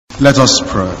Let us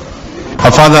pray.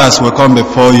 Our Father, as we come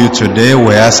before you today,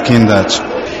 we're asking that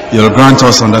you'll grant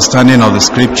us understanding of the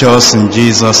scriptures in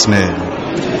Jesus' name.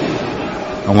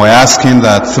 And we're asking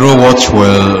that through what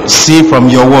we'll see from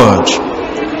your word,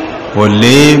 we'll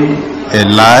live a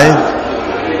life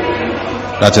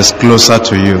that is closer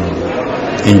to you.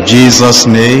 In Jesus'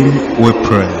 name we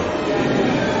pray.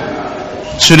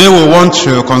 Today we want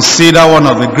to consider one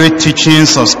of the great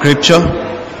teachings of scripture,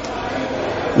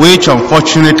 which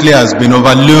unfortunately has been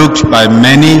overlooked by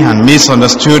many and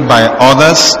misunderstood by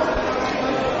others.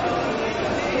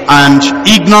 And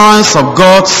ignorance of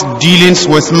God's dealings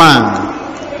with man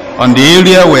on the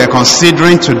area we are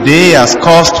considering today has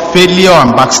caused failure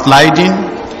and backsliding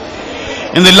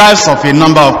in the lives of a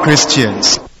number of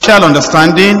Christians. Partial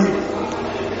understanding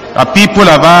that people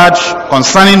have had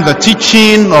concerning the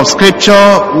teaching of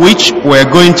scripture which we're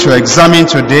going to examine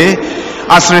today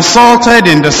has resulted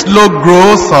in the slow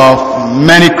growth of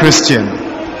many Christians.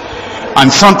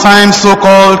 And sometimes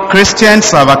so-called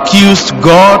Christians have accused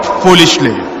God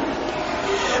foolishly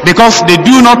because they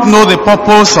do not know the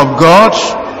purpose of God,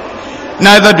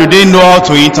 neither do they know how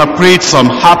to interpret some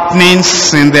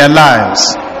happenings in their lives.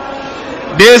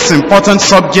 This important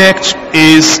subject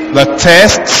is the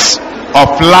tests of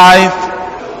life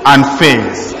and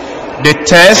faith. The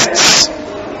tests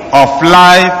of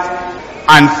life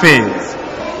and faith.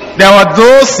 There were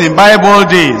those in Bible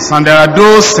days and there are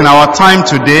those in our time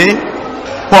today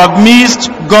who have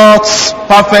missed God's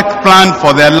perfect plan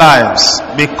for their lives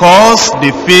because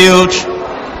they failed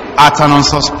at an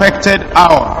unsuspected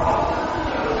hour.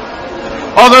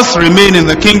 Others remain in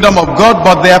the kingdom of God,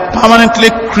 but they are permanently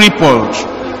crippled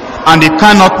and they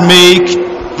cannot make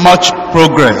much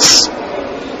progress.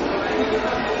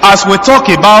 As we talk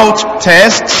about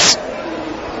tests,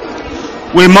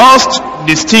 we must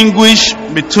distinguish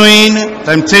between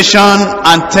temptation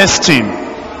and testing.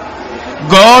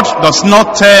 God does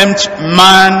not tempt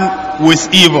man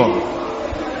with evil,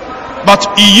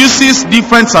 but he uses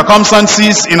different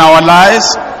circumstances in our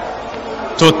lives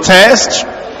to test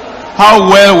how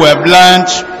well we have learned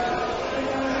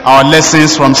our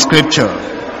lessons from scripture.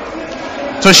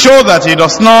 To show that he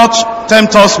does not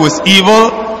tempt us with evil,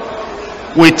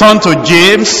 we turn to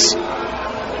James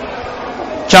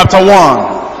chapter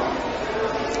 1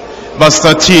 verse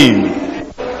 13.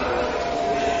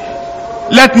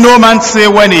 Let no man say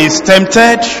when he is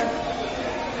tempted,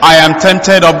 I am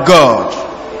tempted of God.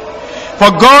 For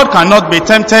God cannot be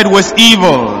tempted with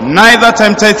evil, neither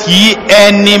tempteth he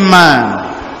any man.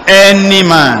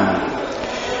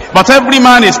 But every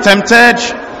man is tempted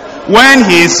when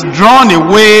he is drawn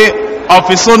away of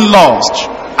his own lust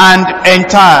and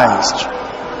enticed.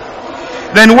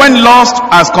 Then when lust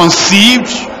has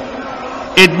conceived,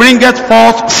 it bringeth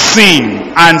forth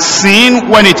sin, and sin,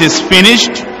 when it is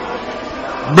finished,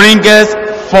 bringeth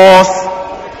forth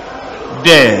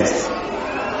death.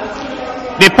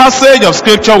 The passage of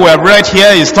scripture we have read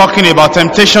here is talking about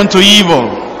temptation to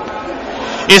evil.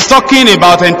 It's talking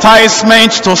about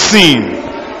enticement to sin.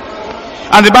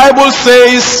 And the Bible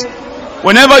says,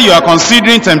 whenever you are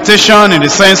considering temptation in the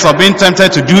sense of being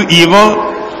tempted to do evil,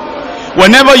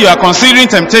 whenever you are considering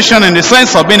temptation in the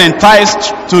sense of being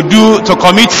enticed to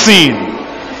commit sin,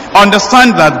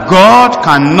 understand that God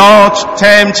cannot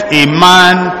tempt a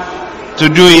man to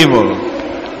do evil.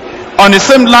 On the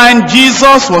same line,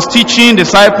 Jesus was teaching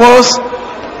disciples,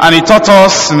 and he taught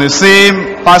us in the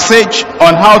same passage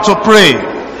on how to pray.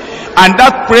 And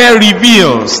that prayer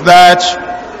reveals that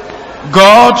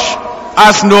God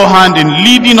has no hand in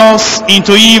leading us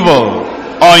into evil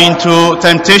or into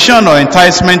temptation or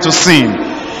enticement to sin.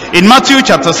 In Matthew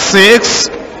chapter 6,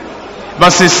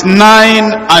 verses 9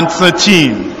 and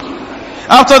 13.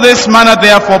 After this manner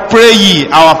therefore pray ye,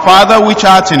 Our Father which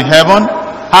art in heaven,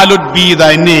 hallowed be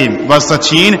thy name. Verse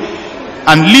 13.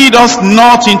 And lead us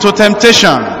not into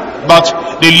temptation,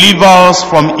 but deliver us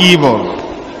from evil.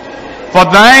 For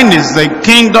thine is the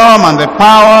kingdom and the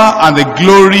power and the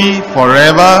glory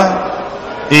forever.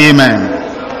 Amen.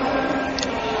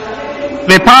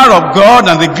 The power of God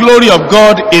and the glory of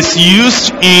God is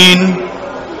used in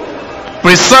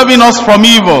preserving us from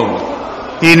evil.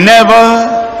 He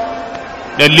never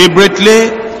deliberately,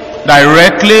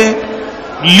 directly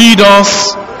lead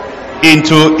us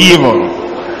into evil.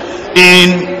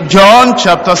 In John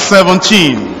chapter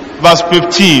 17, verse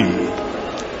 15,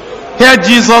 here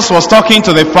Jesus was talking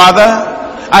to the Father,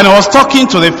 and he was talking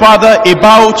to the Father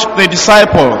about the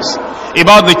disciples,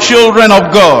 about the children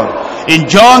of God. In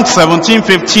John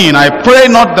 17:15, I pray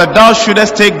not that thou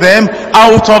shouldest take them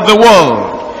out of the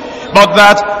world, but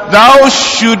that thou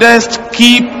shouldest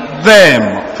keep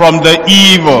them from the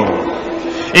evil.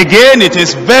 Again, it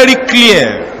is very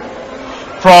clear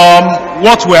from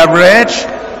what we have read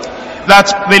that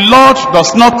the Lord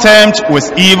does not tempt with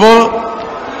evil.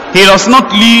 He does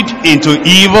not lead into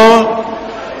evil.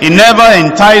 He never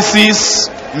entices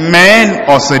men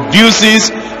or seduces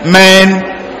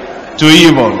men to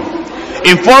evil.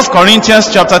 In 1 Corinthians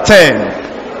chapter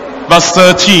 10, verse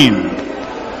 13,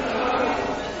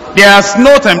 there is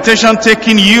no temptation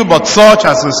taking you but such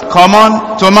as is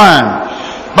common to man.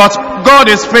 But God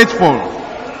is faithful,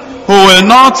 who will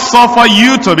not suffer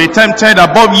you to be tempted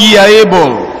above ye are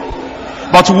able,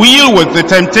 but will with the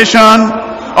temptation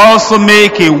also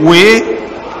make a way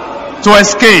to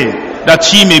escape, that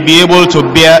ye may be able to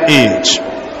bear it.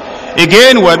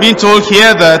 Again, we're being told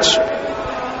here that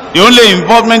the only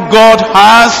involvement God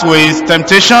has with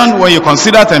temptation, when you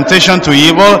consider temptation to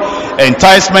evil,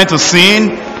 enticement to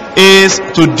sin, is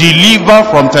to deliver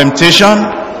from temptation,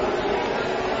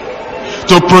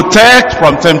 to protect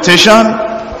from temptation,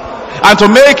 and to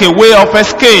make a way of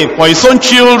escape for his own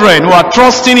children who are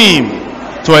trusting him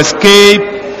to escape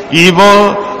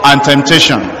evil and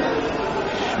temptation.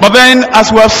 But then,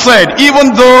 as we have said,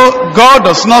 even though God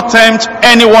does not tempt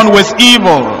anyone with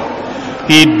evil,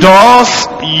 he does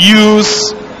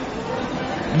use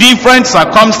different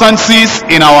circumstances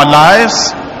in our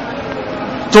lives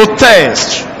to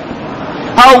test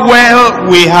how well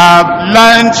we have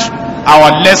learned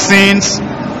our lessons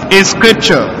in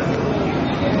Scripture.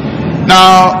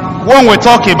 Now, when we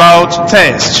talk about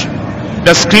test,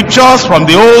 the Scriptures from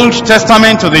the Old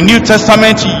Testament to the New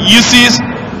Testament uses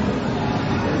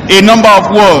a number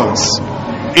of words.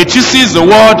 It uses the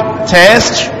word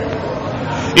test,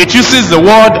 it uses the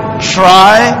word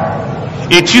try,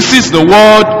 it uses the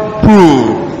word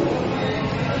prove.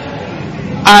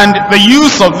 And the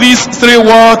use of these three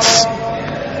words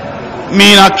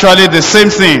mean actually the same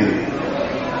thing.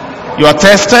 You are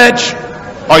tested,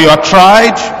 or you are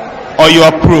tried, or you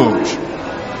are proved.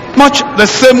 Much the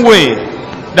same way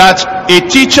that a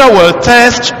teacher will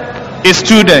test a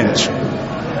student.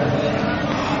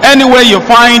 Anywhere you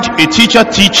find a teacher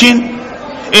teaching,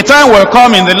 a time will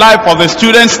come in the life of the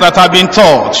students that have been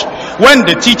taught when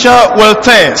the teacher will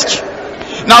test.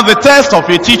 Now, the test of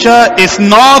a teacher is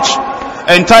not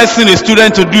enticing a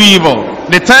student to do evil.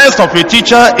 The test of a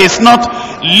teacher is not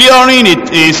luring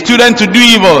a student to do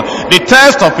evil. The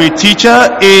test of a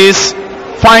teacher is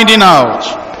finding out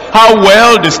how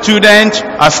well the student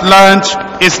has learned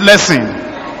his lesson.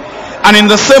 And in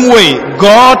the same way,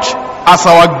 God, as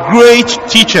our great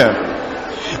teacher,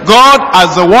 God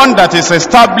as the one that is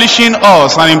establishing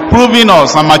us and improving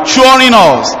us and maturing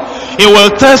us, he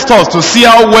will test us to see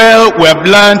how well we have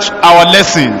learned our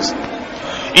lessons.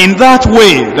 In that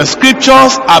way, the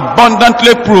Scriptures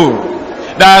abundantly prove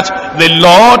that the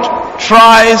Lord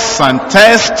tries and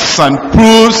tests and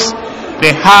proves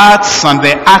the hearts and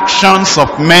the actions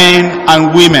of men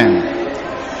and women.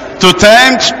 To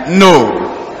tempt? No.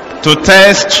 To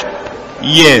test?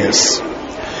 Yes.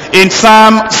 In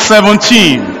Psalm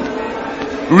 17,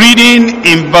 reading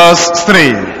in verse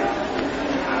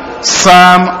 3.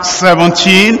 Psalm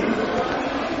 17,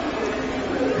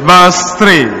 verse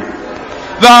 3.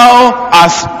 Thou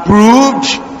hast proved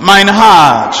mine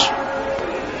heart.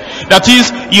 That is,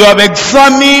 you have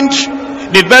examined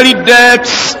the very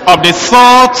depths of the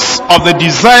thoughts, of the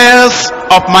desires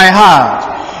of my heart.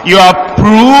 You have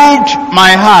proved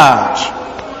my heart.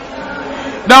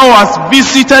 Thou hast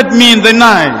visited me in the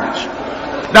night.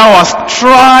 Thou hast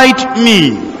tried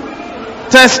me,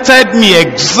 tested me,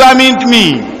 examined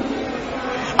me,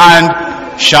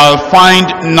 and shall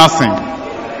find nothing.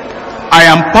 I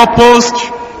am purposed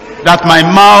that my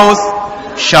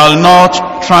mouth shall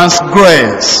not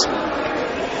transgress.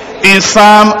 In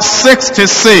Psalm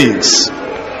 66,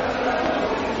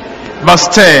 verse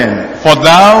 10, for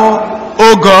thou,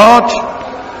 O God,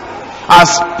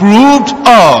 hast proved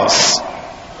us.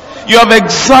 You have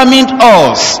examined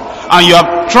us, and you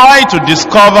have tried to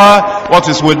discover what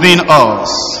is within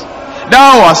us.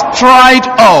 Thou hast tried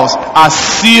us as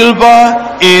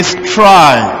silver is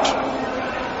tried.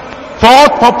 For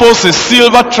what purpose is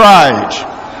silver tried?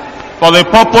 For the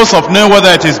purpose of knowing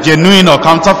whether it is genuine or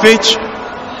counterfeit.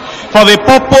 For the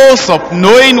purpose of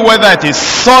knowing whether it is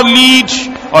solid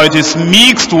or it is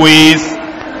mixed with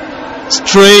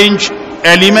strange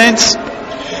elements.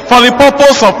 For the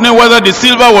purpose of knowing whether the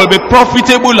silver will be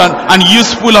profitable and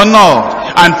useful or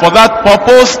not. And for that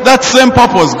purpose, that same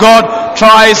purpose, God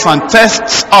tries and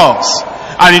tests us.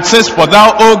 And it says, for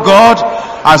thou, O God,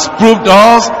 hast proved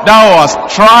us, thou hast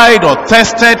tried or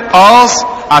tested us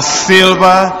as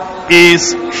silver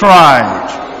is tried.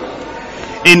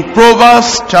 In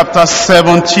Proverbs chapter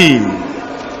 17,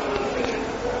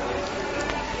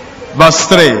 verse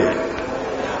 3,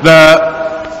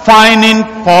 the fining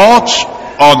pot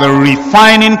or the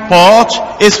refining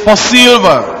pot is for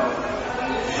silver,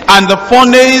 and the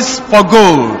furnace for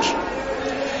gold.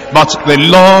 But the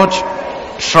Lord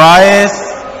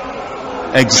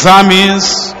trieth,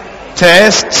 examines,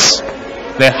 tests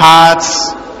the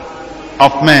hearts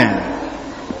of men.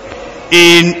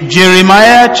 In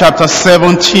Jeremiah chapter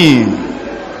 17,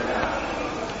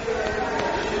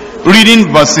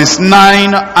 reading verses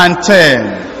 9 and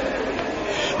 10.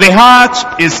 The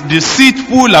heart is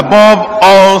deceitful above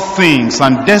all things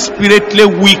and desperately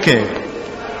wicked.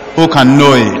 Who can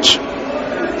know it?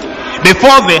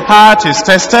 Before the heart is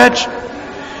tested,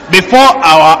 before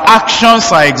our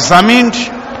actions are examined,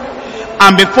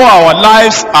 and before our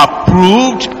lives are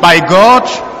proved by God,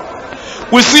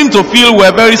 we seem to feel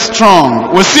we're very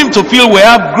strong. We seem to feel we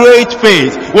have great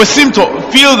faith. We seem to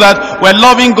feel that we're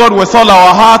loving God with all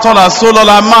our heart, all our soul, all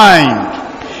our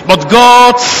mind. But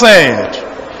God said,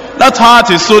 that heart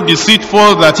is so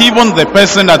deceitful that even the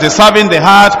person that is having the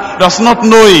heart does not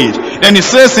know it. Then he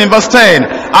says in verse 10,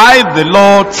 I, the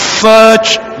Lord,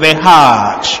 search the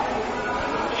heart.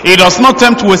 He does not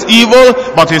tempt with evil,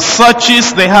 but he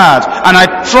searches the heart. And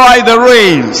I try the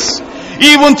reins,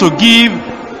 even to give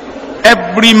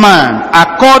every man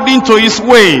according to his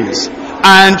ways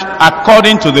and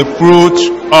according to the fruit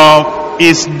of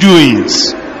his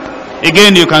doings.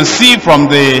 Again, you can see from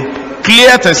the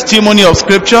clear testimony of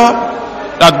Scripture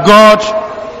that God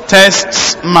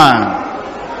tests man.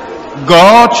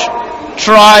 God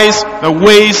tries the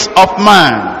ways of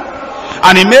man,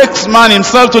 and he makes man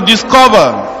himself to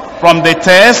discover from the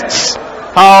tests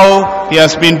how he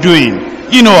has been doing.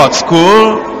 You know, at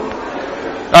school,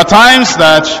 there are times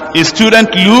that a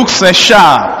student looks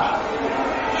sharp,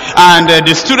 and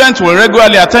the student will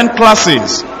regularly attend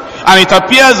classes, and it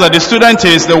appears that the student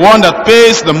is the one that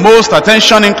pays the most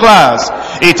attention in class.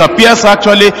 It appears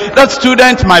actually that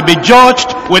student might be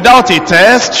judged without a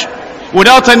test,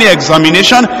 without any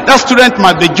examination. That student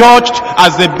might be judged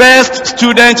as the best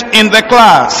student in the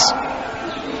class.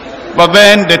 But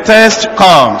then the test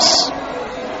comes,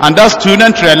 and that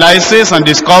student realizes and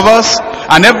discovers,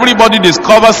 and everybody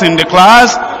discovers in the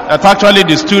class, that actually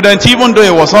the student, even though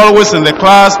he was always in the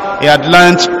class, he had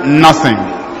learned nothing.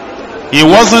 He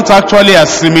wasn't actually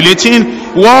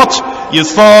assimilating what you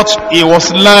thought he was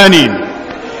learning.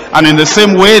 And in the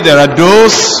same way, there are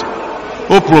those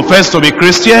who profess to be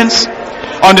Christians.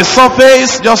 On the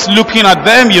surface, just looking at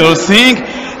them, you'll think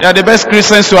they are the best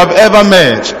Christians you have ever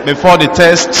met before the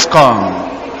tests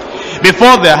come.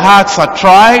 Before their hearts are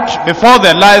tried, before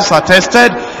their lives are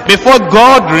tested, before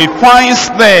God refines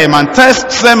them and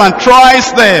tests them and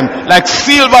tries them like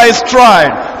silver is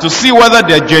tried to see whether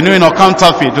they are genuine or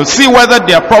counterfeit, to see whether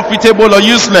they are profitable or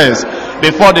useless.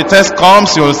 Before the test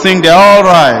comes, you'll think they're all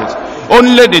right.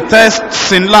 Only the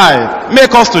tests in life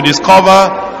make us to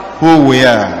discover who we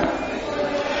are,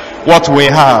 what we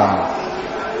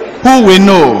have, who we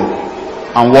know,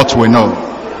 and what we know.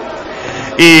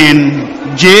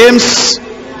 In James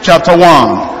chapter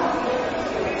 1,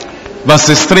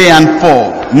 verses 3 and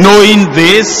 4, knowing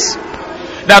this,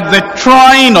 that the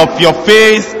trying of your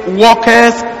faith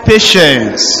worketh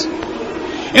patience.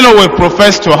 You know, we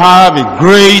profess to have a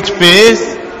great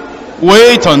faith.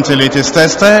 Wait until it is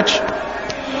tested.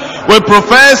 We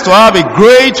profess to have a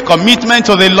great commitment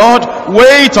to the Lord.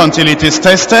 Wait until it is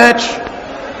tested.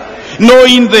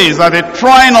 Knowing this, that the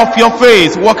trying of your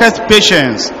faith worketh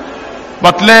patience.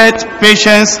 But let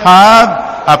patience have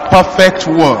a perfect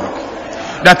work,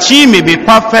 that ye may be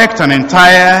perfect and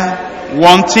entire,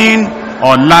 wanting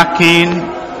or lacking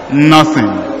nothing.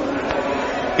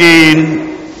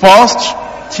 In 1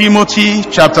 Timothy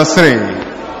chapter 3.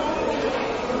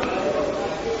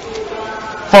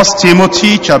 1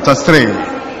 Timothy chapter 3.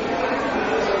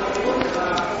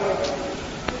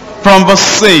 From verse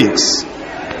 6.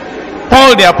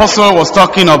 Paul the apostle was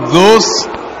talking of those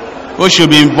who should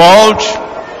be involved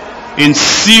in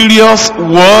serious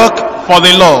work for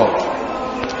the Lord.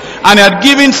 And he had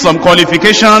given some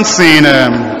qualifications in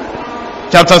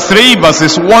chapter 3,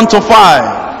 verses 1 to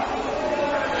 5.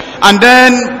 And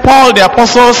then Paul the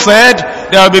apostle said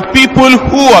there will be people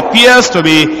who appear to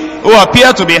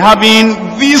be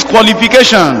having these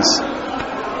qualifications.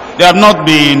 They have not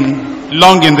been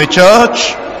long in the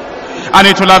church, and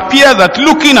it will appear that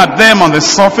looking at them on the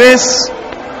surface,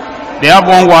 they have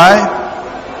one wife,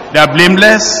 they are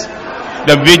blameless,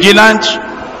 they are vigilant,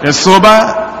 they are sober,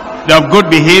 they have good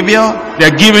behavior, they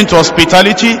are given to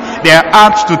hospitality, they are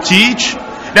apt to teach,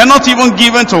 they are not even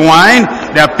given to wine,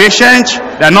 they are patient,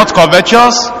 they are not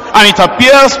covetous, and it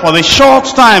appears for the short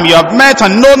time you have met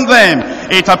and known them,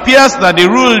 it appears that they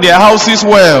rule their houses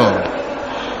well.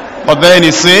 But then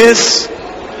he says,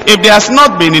 if there has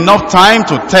not been enough time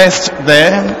to test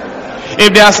them,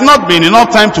 if there has not been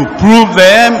enough time to prove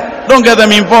them, don't get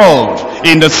them involved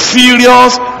in the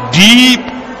serious, deep,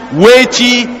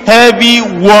 weighty, heavy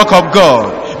work of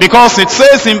God. Because it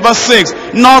says in verse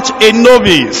 6, not a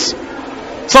novice.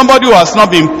 Somebody who has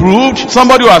not been proved,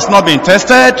 somebody who has not been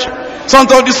tested,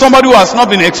 somebody who has not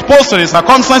been exposed to the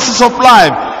circumstances of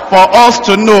life, for us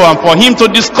to know and for him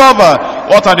to discover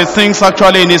what are the things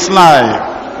actually in his life.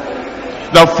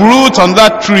 The fruit on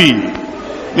that tree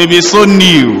may be so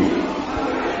new,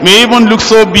 may even look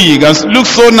so big and look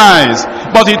so nice,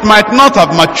 but it might not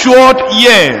have matured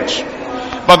yet.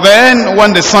 But then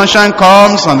when the sunshine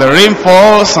comes and the rain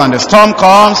falls and the storm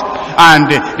comes and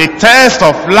the test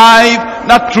of life,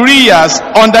 that tree has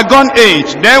undergone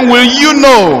age, then will you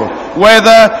know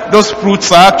whether those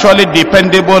fruits are actually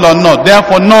dependable or not.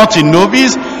 Therefore, not a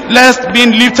novice, lest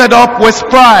being lifted up with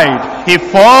pride, he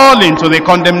fall into the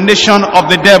condemnation of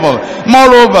the devil.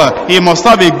 Moreover, he must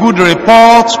have a good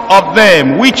report of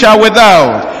them which are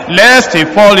without, lest he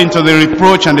fall into the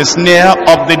reproach and the snare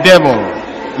of the devil.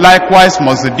 Likewise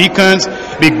must the deacons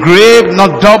be grave,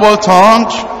 not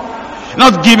double-tongued,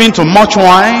 not given to much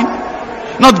wine,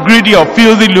 not greedy of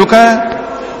filthy lucre,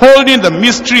 holding the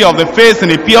mystery of the faith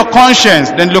in a pure conscience.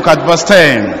 Then look at verse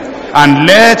 10. And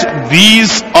let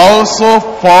these also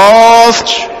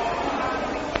first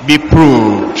be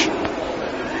proved.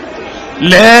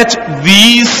 Let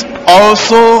these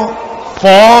also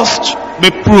first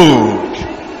be proved.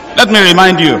 Let me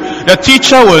remind you, the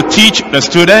teacher will teach the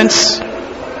students,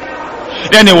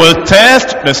 then he will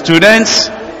test the students,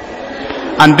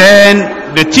 and then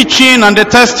the teaching and the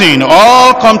testing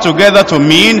all come together to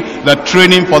mean the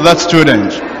training for that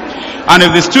student. And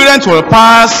if the student will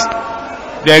pass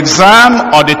the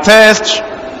exam or the test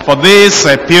for this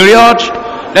period,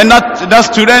 then that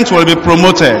student will be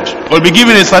promoted, will be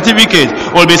given a certificate,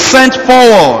 will be sent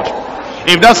forward.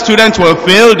 If that student will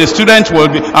fail, the student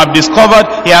will have discovered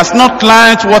he has not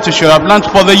learned what he should have learned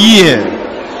for the year.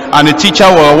 And the teacher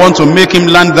will want to make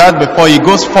him learn that before he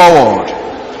goes forward.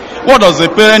 What does the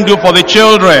parent do for the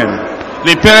children?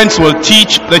 The parents will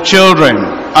teach the children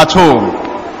at home,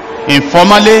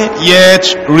 informally yet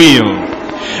real.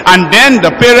 And then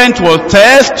the parent will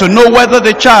test to know whether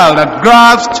the child had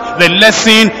grasped the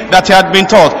lesson that he had been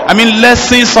taught. I mean,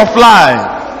 lessons of life.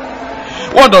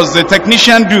 What does the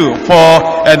technician do for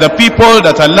the people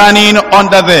that are learning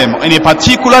under them? In a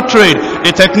particular trade,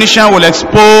 the technician will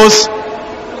expose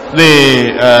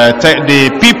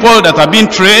the people that are being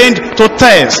trained to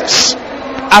tests,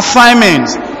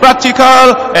 assignments,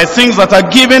 practical things that are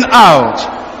given out.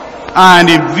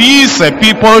 And if these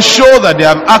people show that they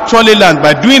have actually learned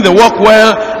by doing the work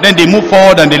well, then they move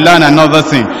forward and they learn another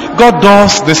thing. God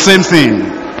does the same thing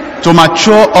to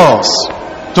mature us,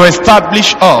 to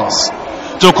establish us,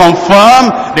 to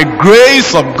confirm the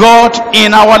grace of God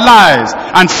in our lives.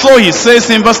 And so he says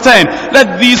in verse 10,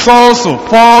 let these also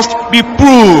first be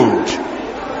proved.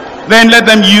 Then let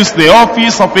them use the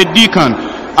office of a deacon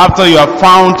after you have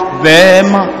found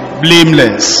them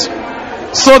blameless.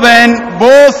 So then,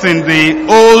 both in the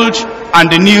Old and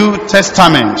the New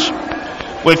Testament,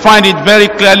 we find it very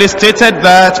clearly stated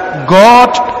that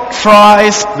God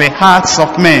tries the hearts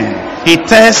of men. He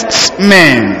tests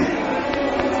men.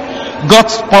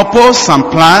 God's purpose and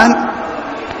plan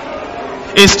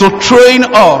is to train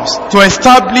us, to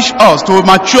establish us, to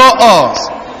mature us.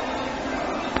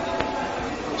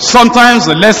 Sometimes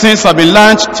the lessons have been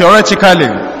learned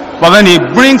theoretically, but then he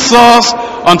brings us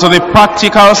onto the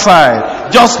practical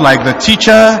side, just like the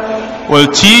teacher will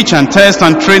teach and test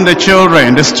and train the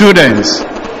children, the students.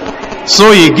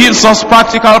 So he gives us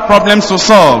practical problems to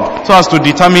solve so as to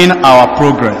determine our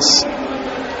progress.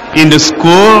 In the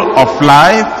school of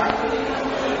life,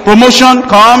 promotion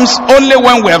comes only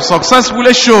when we have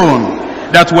successfully shown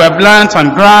that we have learned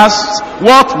and grasped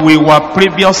what we were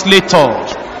previously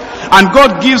taught. And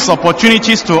God gives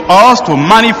opportunities to us to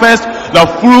manifest the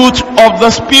fruit of the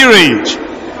Spirit.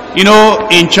 You know,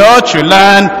 in church you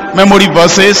learn memory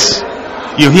verses,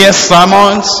 you hear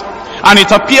sermons, and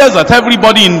it appears that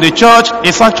everybody in the church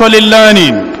is actually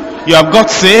learning. You have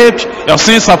got saved, your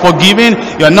sins are forgiven,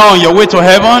 you are now on your way to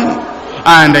heaven.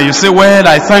 And you say, well,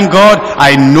 I thank God,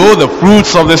 I know the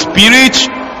fruits of the Spirit.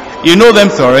 You know them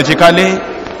theoretically.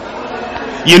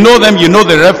 You know them, you know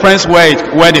the reference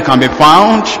where they can be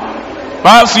found.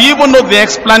 Perhaps you even know the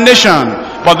explanation.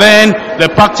 But then the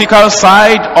practical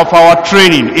side of our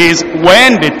training is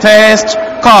when the test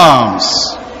comes.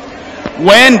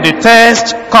 When the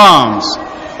test comes,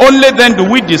 only then do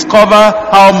we discover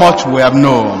how much we have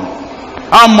known,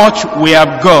 how much we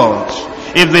have got.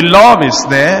 If the love is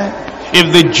there,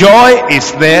 if the joy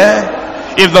is there,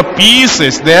 if the peace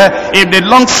is there, if the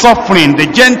long-suffering, the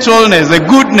gentleness, the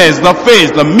goodness, the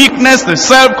faith, the meekness, the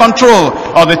self-control,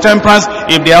 or the temperance,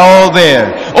 if they are all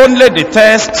there, only the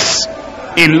tests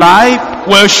in life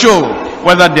will show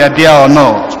whether they are there or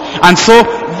not. And so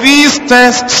these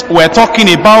tests we're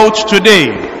talking about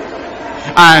today,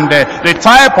 and the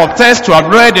type of test you have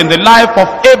read in the life of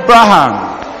Abraham,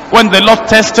 when the Lord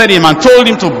tested him and told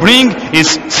him to bring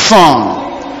his son.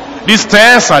 These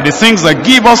tests are the things that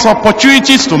give us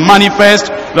opportunities to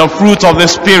manifest the fruit of the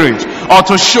Spirit, or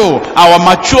to show our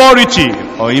maturity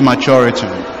or immaturity,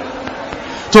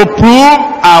 to prove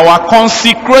our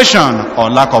consecration or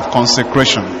lack of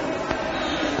consecration,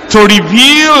 to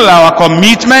reveal our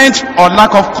commitment or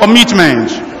lack of commitment,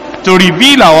 to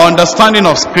reveal our understanding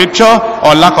of Scripture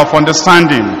or lack of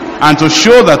understanding, and to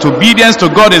show that obedience to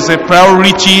God is a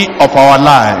priority of our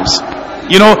lives.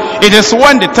 You know, it is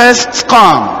when the tests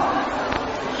come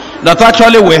that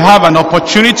actually we have an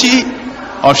opportunity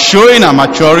of showing our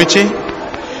maturity,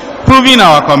 proving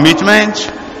our commitment,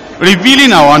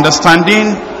 revealing our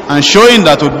understanding, and showing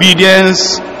that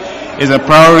obedience is a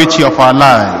priority of our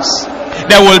lives.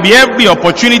 There will be every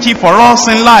opportunity for us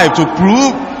in life to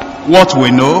prove what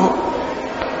we know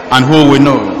and who we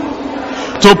know,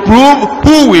 to prove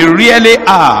who we really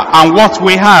are and what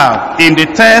we have in the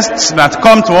tests that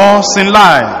come to us in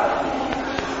life.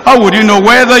 How would you know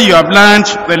whether you have learned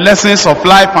the lessons of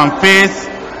life and faith?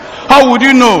 How would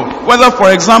you know whether, for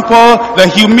example, the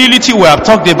humility we have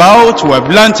talked about, we have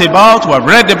learned about, we have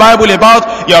read the Bible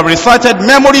about, you have recited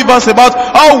memory verse about,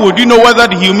 how would you know whether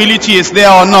the humility is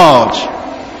there or not?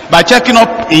 By checking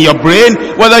up in your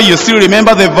brain whether you still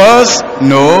remember the verse?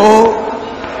 No.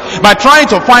 By trying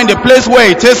to find a place where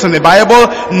it is in the Bible?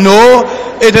 No.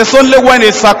 It is only when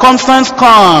a circumstance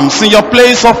comes in your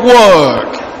place of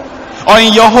work, or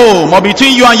in your home, or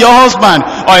between you and your husband,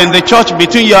 or in the church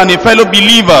between you and a fellow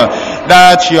believer,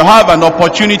 that you have an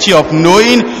opportunity of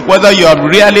knowing whether you have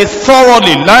really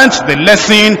thoroughly learned the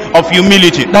lesson of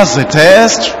humility. That's the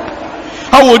test.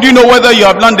 How would you know whether you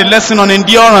have learned the lesson on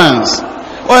endurance?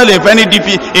 Well, if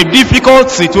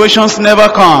difficult situations never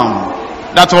come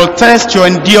that will test your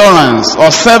endurance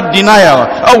or self-denial,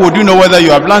 how would you know whether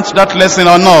you have learned that lesson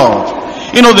or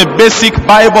not? You know, the basic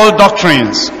Bible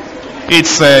doctrines.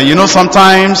 It's,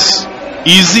 sometimes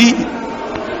easy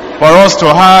for us to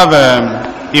have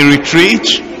a retreat,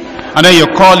 and then you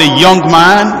call a young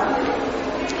man,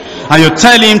 and you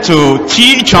tell him to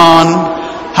teach on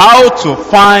how to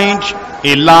find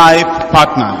a life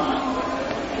partner.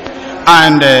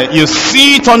 And you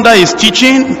sit under his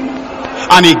teaching,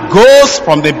 and it goes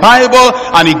from the Bible,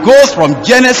 and it goes from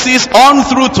Genesis on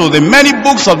through to the many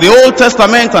books of the Old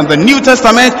Testament and the New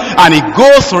Testament, and it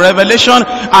goes to Revelation,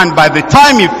 and by the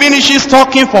time he finishes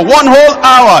talking for 1 whole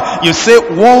hour, you say,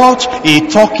 what a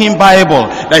talking Bible.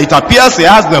 That it appears he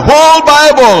has the whole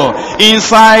Bible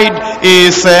inside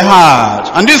his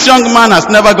heart. And this young man has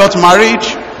never got married,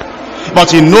 but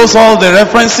he knows all the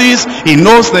references, he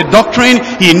knows the doctrine,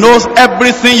 he knows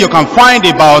everything you can find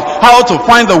about how to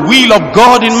find the will of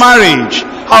God in marriage,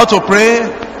 how to pray,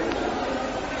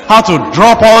 how to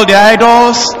drop all the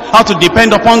idols, how to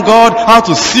depend upon God, how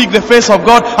to seek the face of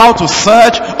God, how to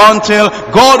search until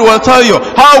God will tell you.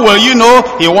 How will you know?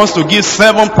 He wants to give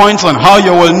 7 points on how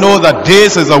you will know that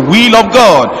this is the will of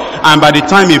God. And by the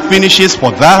time he finishes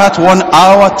for that 1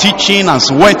 hour teaching and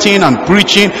sweating and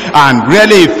preaching and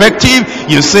really effective,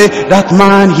 you say, that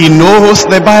man, he knows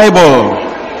the Bible.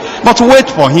 But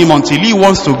wait for him until he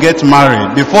wants to get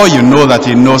married before you know that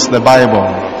he knows the Bible.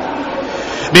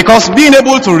 Because being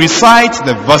able to recite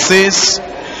the verses,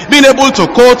 being able to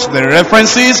quote the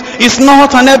references, is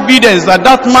not an evidence that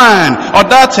that man or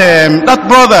that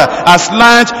brother has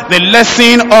learned the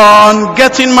lesson on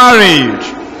getting married.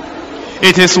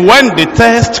 It is when the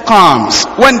test comes,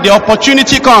 when the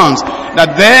opportunity comes,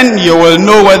 that then you will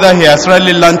know whether he has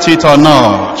really learned it or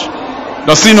not.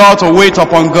 Does he know how to wait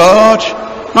upon God?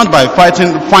 Not by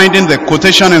finding the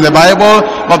quotation in the Bible,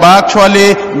 but by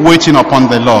actually waiting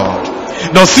upon the Lord.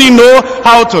 Does he know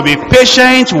how to be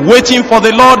patient, waiting for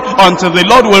the Lord until the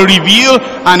Lord will reveal,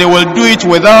 and he will do it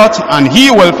without, and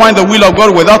he will find the will of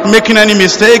God without making any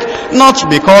mistake? Not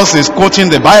because he's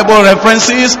quoting the Bible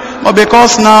references, but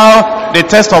because now the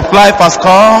test of life has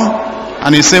come,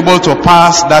 and he's able to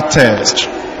pass that test.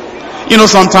 You know,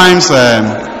 sometimes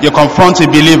you confront a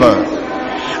believer,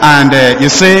 and you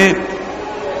say,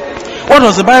 what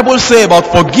does the Bible say about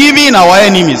forgiving our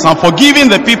enemies and forgiving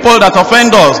the people that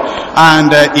offend us?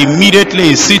 And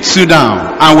immediately he sits you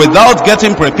down, and without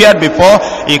getting prepared before,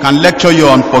 he can lecture you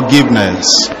on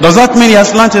forgiveness. Does that mean he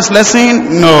has learned his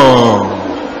lesson? No.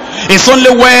 It's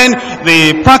only when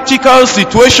the practical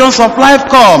situations of life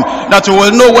come that you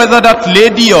will know whether that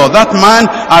lady or that man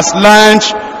has learned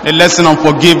the lesson on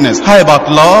forgiveness. How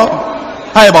about love?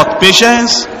 How about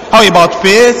patience? How about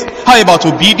faith? How about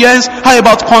obedience? How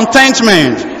about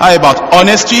contentment? How about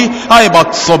honesty? How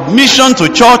about submission to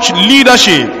church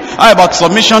leadership? How about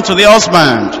submission to the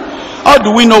husband? How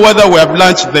do we know whether we have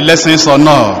learned the lessons or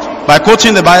not? By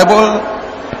quoting the Bible?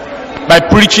 By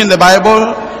preaching the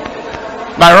Bible?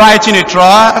 By writing a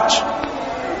tract?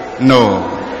 No.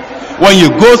 When you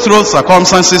go through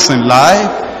circumstances in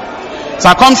life,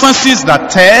 circumstances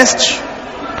that test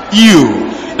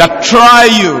you, that try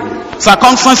you,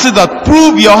 circumstances that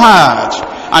prove your heart,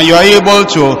 and you are able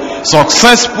to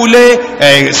successfully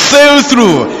sail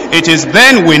through, it is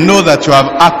then we know that you have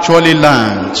actually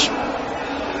learned.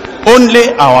 Only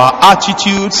our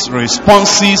attitudes,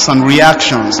 responses, and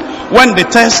reactions, when the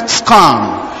tests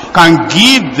come, can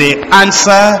give the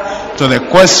answer to the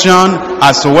question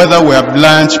as to whether we have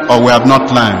learned or we have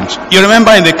not learned. You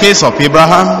remember in the case of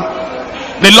Abraham,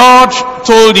 the Lord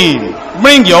told him,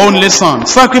 bring your only son,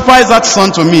 sacrifice that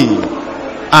son to me.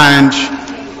 And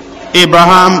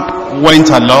Abraham went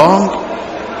along.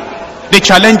 The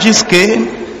challenges came.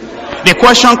 The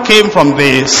question came from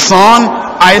the son,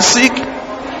 Isaac.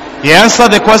 He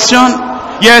answered the question,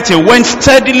 yet he went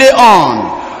steadily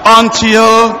on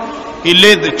until he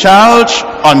laid the child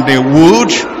on the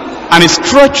wood, and he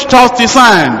stretched out his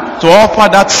hand to offer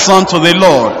that son to the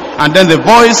Lord. And then the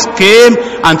voice came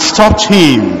and stopped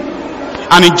him.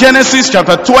 And in Genesis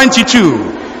chapter 22,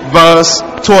 verse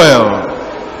 12,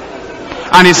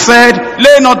 and he said,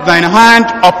 lay not thine hand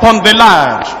upon the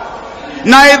lad,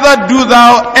 neither do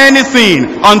thou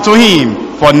anything unto him,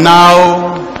 for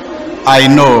now I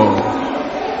know.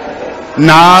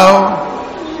 Now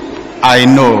I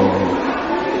know.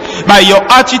 By your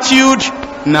attitude,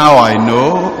 now I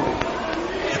know.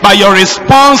 By your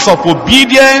response of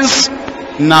obedience,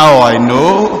 now I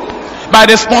know. By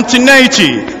the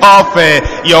spontaneity of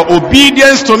your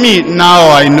obedience to me, now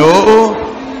I know.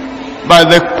 By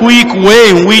the quick way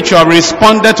in which you have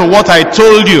responded to what I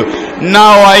told you,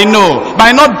 now I know.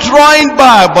 By not drawing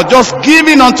back, but just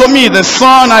giving unto me the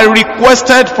son I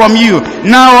requested from you,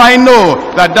 now I know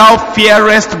that thou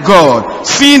fearest God,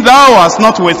 seeing thou hast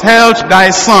not withheld thy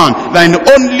son, thine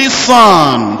only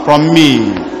son, from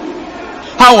me.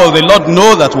 How will the Lord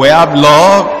know that we have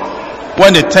love?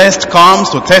 When the test comes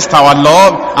to test our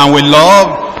love, and we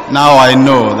love, now I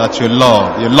know that you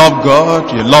love. You love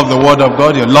God, you love the word of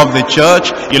God, you love the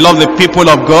church, you love the people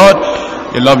of God,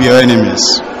 you love your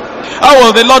enemies. How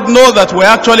will the Lord know that we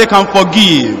actually can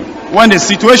forgive? When the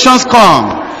situations come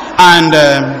and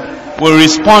we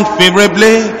respond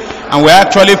favorably, and we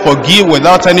actually forgive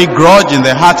without any grudge in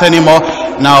the heart anymore,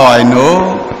 now I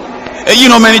know. You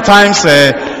know, many times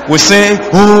we say,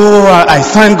 oh, I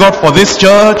thank God for this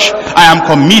church. I am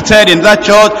committed in that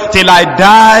church. Till I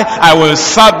die, I will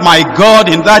serve my God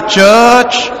in that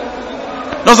church.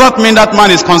 Does that mean that man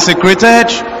is consecrated?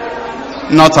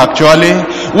 Not actually.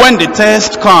 When the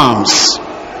test comes,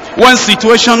 when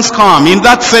situations come in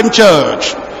that same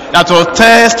church, that will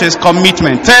test his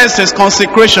commitment, test his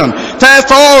consecration,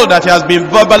 test all that he has been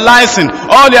verbalizing,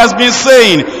 all he has been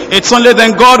saying. It's only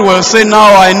then God will say,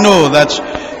 now I know that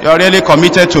you are really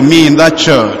committed to me in that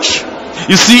church.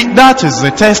 You see, that is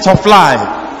the test of life,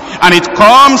 and it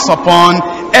comes upon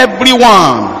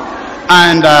everyone.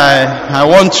 And I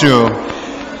want to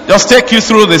just take you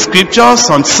through the scriptures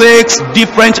on 6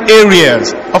 different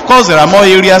areas. Of course, there are more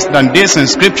areas than this in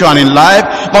scripture and in life,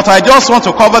 but I just want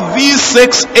to cover these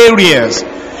 6 areas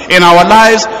in our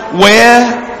lives where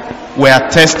we are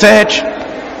tested,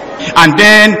 and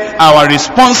then our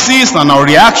responses and our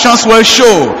reactions will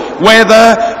show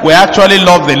whether we actually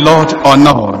love the Lord or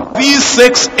not. These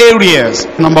 6 areas.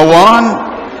 Number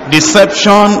 1,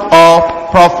 deception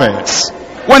of prophets.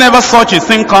 Whenever such a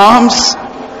thing comes,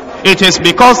 it is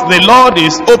because the Lord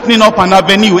is opening up an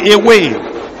avenue, a way,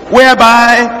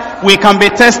 whereby we can be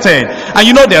tested. And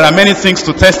you know, there are many things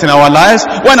to test in our lives.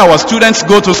 When our students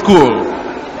go to school,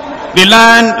 they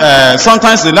learn,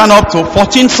 sometimes they learn up to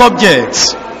 14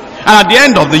 subjects. And at the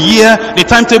end of the year, the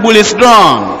timetable is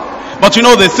drawn. But you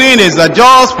know, the thing is that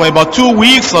just for about 2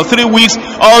 weeks or 3 weeks,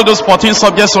 all those 14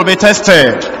 subjects will be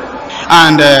tested.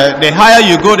 And the higher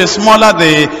you go, the smaller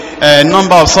the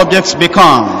number of subjects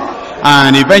become.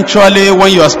 And eventually,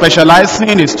 when you are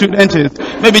specializing, a student is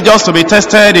maybe just to be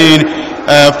tested in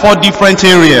 4 different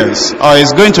areas, or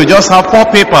is going to just have 4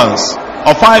 papers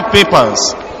or 5 papers,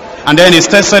 and then is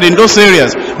tested in those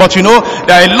areas. But you know,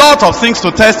 there are a lot of things to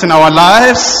test in our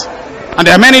lives, and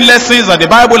there are many lessons that the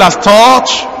Bible has taught.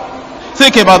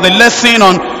 Think about the lesson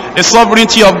on the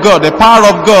sovereignty of God, the power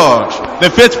of God, the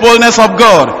faithfulness of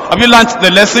God? Have you learned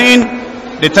the lesson?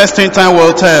 The testing time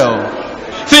will tell.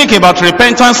 Think about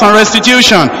repentance and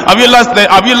restitution. Have you learned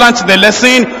the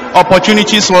lesson?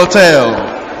 Opportunities will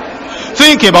tell.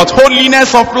 Think about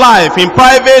holiness of life in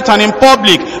private and in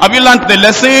public. Have you learned the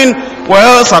lesson?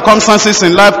 Well, circumstances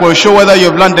in life will show whether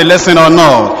you've learned the lesson or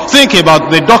not. Think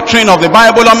about the doctrine of the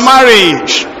Bible on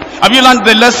marriage. Have you learned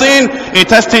the lesson? A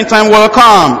testing time will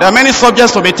come. There are many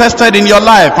subjects to be tested in your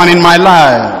life and in my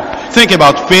life. Think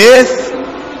about faith.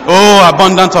 Oh,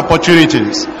 abundant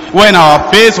opportunities. When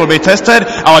our faith will be tested,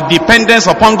 our dependence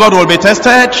upon God will be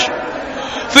tested.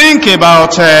 Think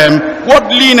about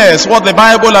worldliness, what the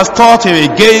Bible has taught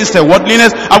against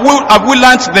worldliness. Have we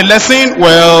learned the lesson?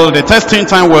 Well, the testing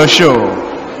time will show.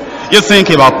 You think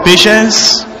about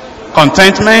patience,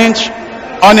 contentment,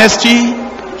 honesty,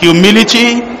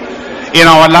 humility in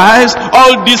our lives.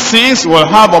 All these things will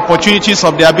have opportunities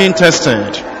of their being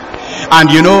tested. And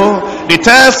you know, the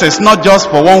test is not just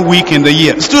for 1 week in the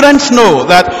year. Students know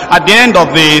that at the end of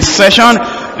the session,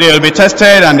 they will be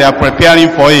tested and they are preparing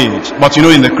for it. But you know,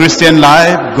 in the Christian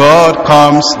life, God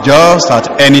comes just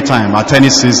at any time, at any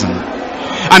season.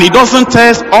 And He doesn't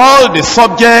test all the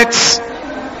subjects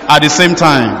at the same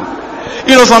time.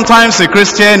 You know, sometimes a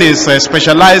Christian is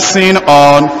specializing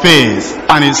on faith.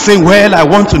 And he's saying, well, I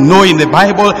want to know in the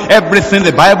Bible everything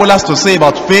the Bible has to say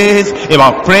about faith,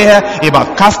 about prayer,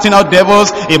 about casting out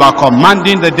devils, about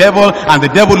commanding the devil and the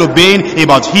devil obeying,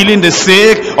 about healing the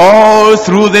sick. All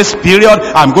through this period,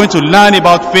 I'm going to learn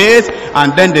about faith.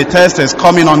 And then the test is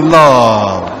coming on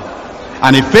love.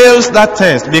 And he fails that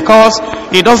test because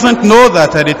he doesn't know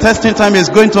that the testing time is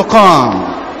going to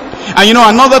come. And you know,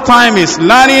 another time is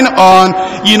learning on,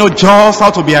 you know, just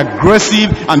how to be aggressive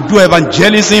and do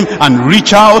evangelism and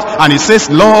reach out. And he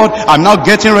says, Lord, I'm now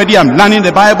getting ready. I'm learning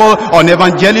the Bible on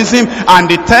evangelism. And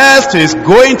the test is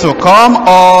going to come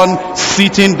on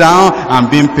sitting down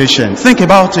and being patient. Think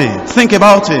about it. Think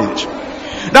about it.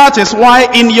 That is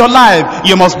why in your life,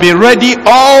 you must be ready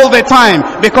all the time.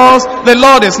 Because the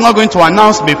Lord is not going to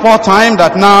announce before time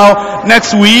that now,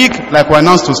 next week, like we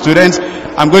announced to students,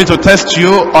 I'm going to test you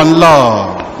on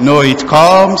love. No, it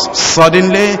comes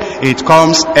suddenly. It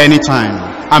comes anytime.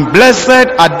 And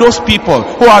blessed are those people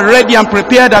who are ready and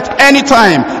prepared at any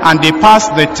time. And they pass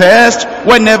the test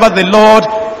whenever the Lord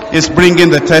is bringing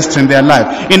the test in their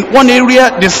life. In one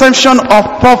area, deception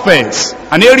of prophets.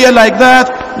 An area like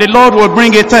that, the Lord will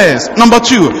bring a test. Number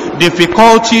 2,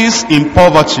 difficulties in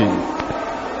poverty.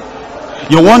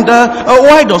 You wonder,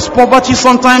 why does poverty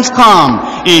sometimes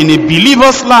come in a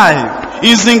believer's life?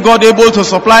 Isn't God able to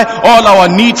supply all our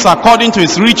needs according to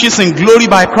His riches in glory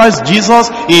by Christ Jesus?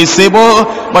 He is able,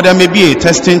 but there may be a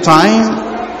testing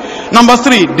time. Number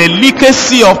 3,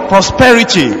 delicacy of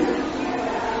prosperity.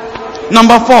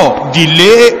 Number 4,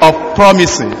 delay of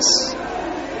promises.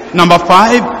 Number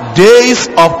 5, days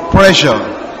of pressure.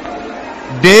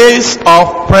 Days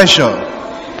of pressure.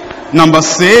 Number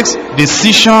 6,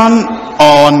 decision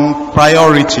on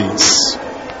priorities.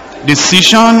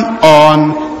 Decision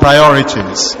on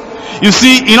priorities. You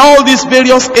see, in all these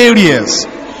various areas,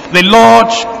 the Lord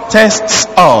tests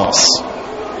us.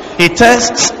 He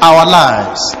tests our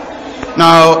lives.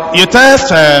 Now, you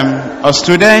test a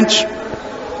student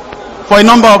for a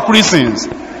number of reasons.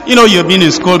 You know, you've been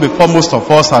in school before most of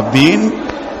us have been.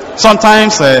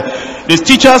 Sometimes the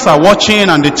teachers are watching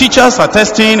and the teachers are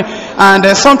testing,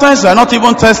 and sometimes they're not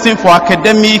even testing for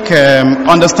academic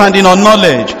understanding or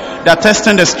knowledge. They're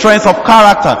testing the strength of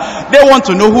character. They want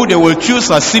to know who they will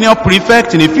choose as senior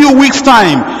prefect in a few weeks'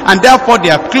 time, and therefore they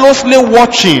are closely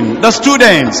watching the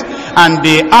students. And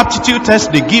the aptitude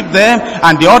test they give them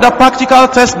and the other practical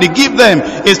test they give them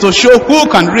is to show who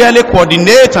can really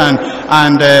coordinate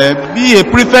and be a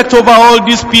prefect over all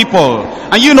these people.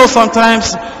 And you know,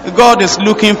 sometimes God is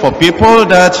looking for people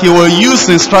that He will use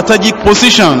in strategic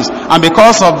positions, and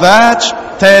because of that,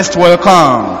 test will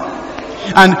come.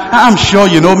 And I'm sure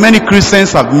you know many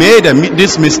Christians have made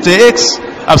these mistakes.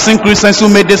 I've seen Christians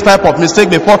who made this type of mistake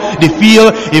before. They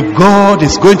feel if God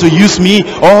is going to use me,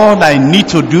 all I need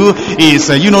to do is,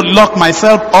 lock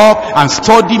myself up and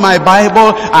study my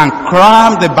Bible and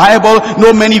cram the Bible.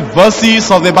 Know many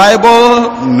verses of the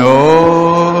Bible.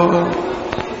 No.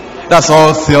 That's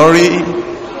all theory.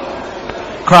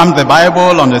 Cram the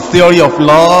Bible on the theory of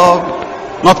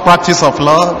love, not practice of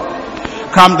love.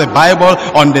 Cram the Bible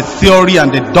on the theory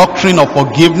and the doctrine of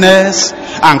forgiveness,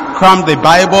 and cram the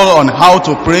Bible on how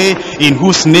to pray, in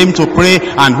whose name to pray,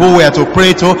 and who we are to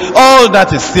pray to. All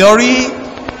that is theory.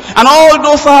 And all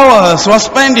those hours you are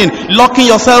spending locking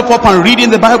yourself up and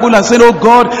reading the Bible and saying, oh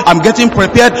God, I'm getting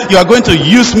prepared. You are going to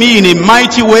use me in a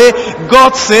mighty way.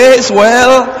 God says,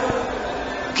 well,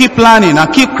 keep planning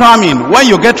and keep cramming. When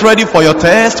you get ready for your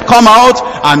test, come out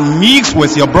and mix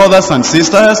with your brothers and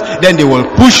sisters. Then they will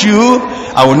push you.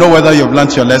 I will know whether you've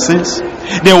learned your lessons.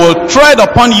 They will tread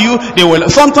upon you.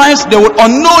 Sometimes they will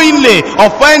unknowingly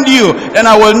offend you. Then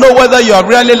I will know whether you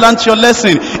have really learned your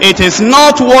lesson. It is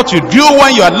not what you do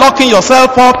when you are locking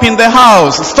yourself up in the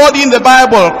house, studying the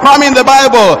Bible, cramming the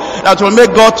Bible, that will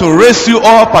make God to raise you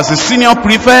up as a senior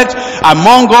prefect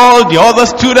among all the other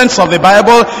students of the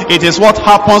Bible. It is what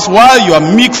happens while you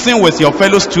are mixing with your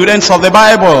fellow students of the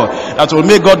Bible that will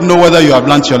make God know whether you have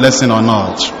learned your lesson or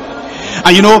not.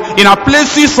 And you know, in our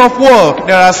places of work,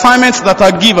 there are assignments that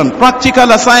are given, practical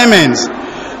assignments,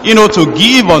 you know, to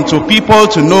give unto people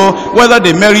to know whether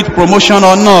they merit promotion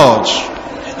or not.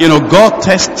 You know, God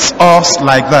tests us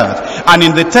like that. And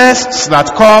in the tests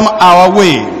that come our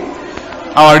way,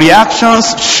 our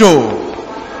reactions show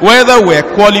whether we're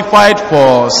qualified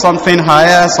for something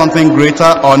higher, something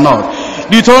greater or not.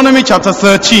 Deuteronomy chapter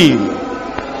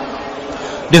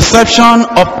 13, deception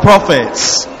of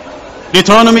prophets.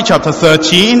 Deuteronomy chapter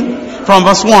 13 from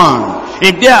verse 1.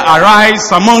 If there arise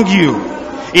among you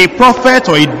a prophet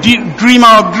or a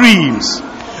dreamer of dreams,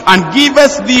 and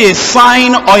giveth thee a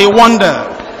sign or a wonder,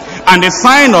 and the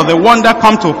sign of the wonder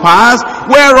come to pass,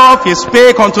 whereof he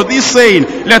spake unto thee, saying,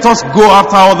 let us go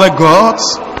after other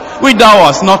gods, which thou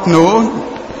hast not known,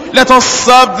 let us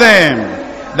serve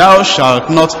them. Thou shalt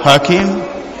not hearken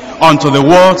unto the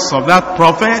words of that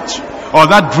prophet or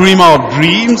that dreamer of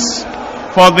dreams.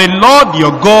 For the Lord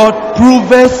your God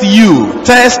proveth you,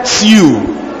 tests you.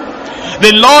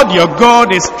 The Lord your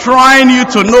God is trying you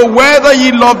to know whether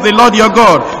ye love the Lord your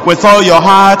God with all your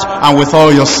heart and with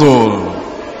all your soul.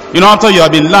 You know, after you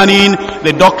have been learning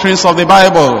the doctrines of the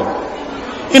Bible,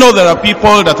 you know, there are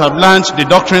people that have learned the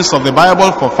doctrines of the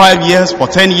Bible for 5 years, for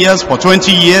 10 years, for 20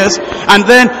 years, and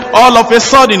then all of a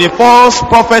sudden a false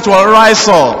prophet will rise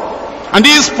up. And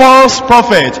this false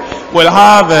prophet will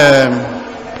have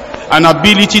an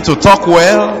ability to talk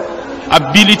well,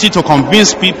 ability to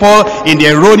convince people in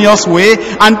the erroneous way.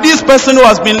 And this person who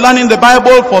has been learning the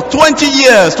Bible for 20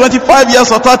 years, 25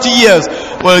 years or 30 years,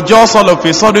 will just all of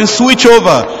a sudden switch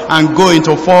over and go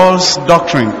into false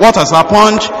doctrine. What has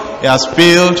happened? He has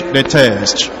failed the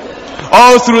test.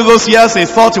 All through those years he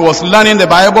thought he was learning the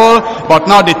Bible, but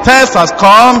now the test has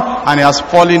come and he has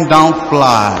fallen down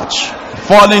flat.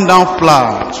 Falling down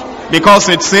flat. Because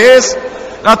it says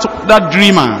that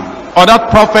dreamer or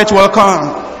that prophet will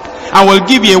come and will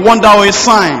give you a wonder or a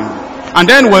sign, and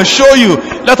then will show you,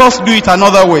 let us do it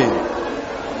another way,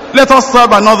 let us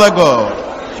serve another God,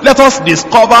 let us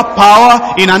discover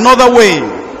power in another way.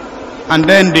 And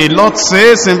then the Lord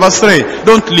says in verse 3,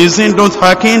 don't listen, don't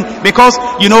hearken, because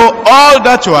you know all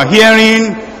that you are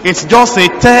hearing, it's just a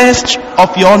test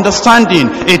of your understanding,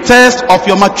 a test of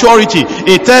your maturity,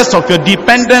 a test of your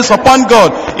dependence upon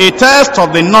God, a test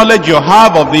of the knowledge you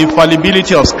have of the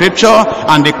infallibility of Scripture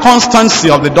and the constancy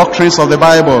of the doctrines of the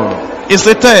Bible. It's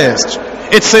a test.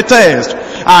 It's a test.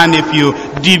 And if you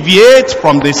deviate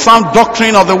from the sound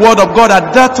doctrine of the Word of God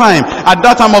at that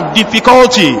time of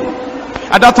difficulty,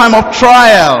 at that time of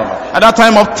trial, at that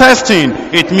time of testing,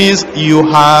 it means you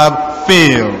have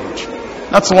failed.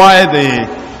 That's why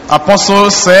the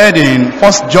Apostle said in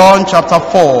 1 John chapter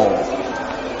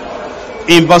 4,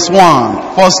 in verse 1,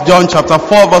 1 John chapter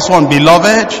 4 verse 1,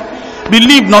 beloved,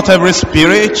 believe not every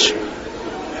spirit.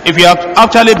 If you have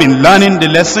actually been learning the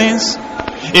lessons,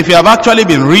 if you have actually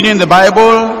been reading the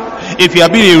Bible, if you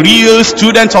have been a real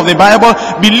student of the Bible,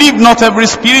 believe not every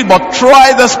spirit, but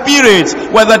try the spirits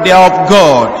whether they are of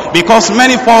God, because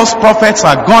many false prophets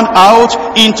are gone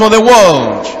out into the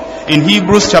world. In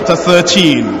Hebrews chapter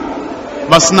 13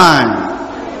 verse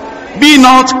 9, be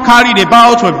not carried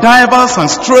about with divers and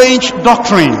strange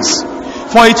doctrines,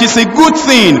 for it is a good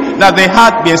thing that the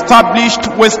heart be established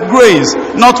with grace,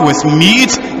 not with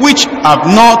meats which have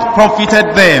not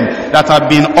profited them that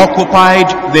have been occupied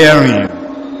therein.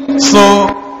 So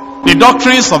the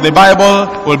doctrines of the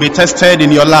Bible will be tested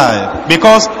in your life,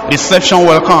 because deception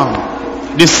will come,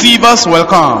 deceivers will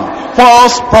come,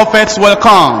 false prophets will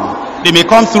come. They may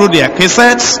come through their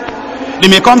cassettes, they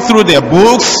may come through their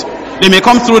books, they may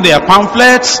come through their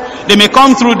pamphlets, they may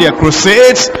come through their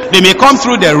crusades, they may come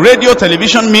through their radio,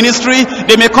 television ministry,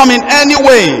 they may come in any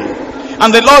way.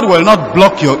 And the Lord will not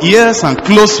block your ears and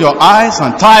close your eyes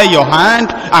and tie your hand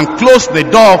and close the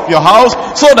door of your house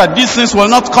so that these things will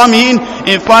not come in.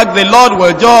 In fact, the Lord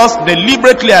will just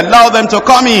deliberately allow them to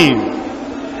come in.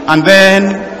 And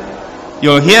then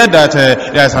you'll hear that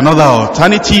there's another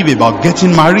alternative about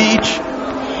getting married.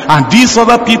 And these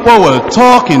other people will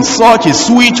talk in such a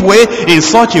sweet way, in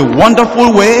such a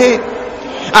wonderful way.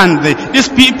 And these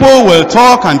people will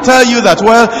talk and tell you that,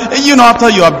 well, you know, after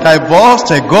you have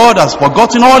divorced, God has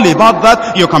forgotten all about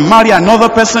that. You can marry another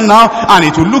person now, and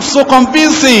it will look so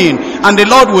convincing. And the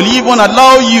Lord will even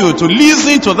allow you to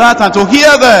listen to that and to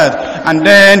hear that. And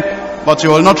then, but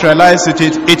you will not realize it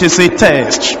is a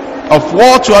test of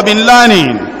what you have been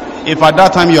learning. If at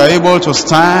that time you are able to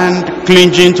stand,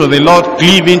 clinging to the Lord,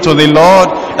 cleaving to the Lord,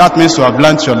 that means you have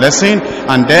learned your lesson.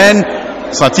 And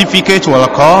then certificate will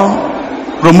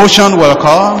come, promotion will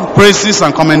come, praises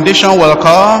and commendation will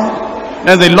come.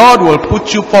 Then the Lord will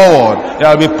put you forward. There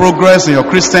will be progress in your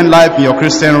Christian life, in your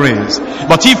Christian race.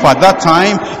 But if at that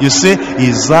time you say,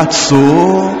 is that so?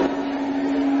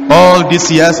 All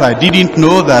these years I didn't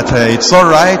know that it's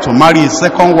alright to marry a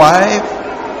second wife.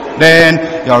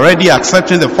 Then you're already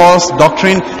accepting the false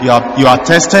doctrine. You are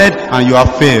tested and you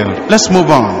have failed. Let's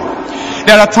move on.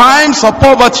 There are times of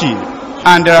poverty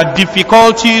and there are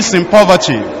difficulties in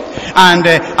poverty. And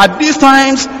at these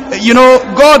times, you know,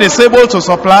 God is able to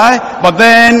supply, but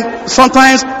then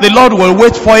sometimes the Lord will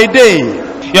wait for a day.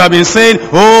 You have been saying,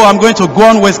 oh, I'm going to go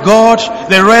on with God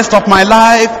the rest of my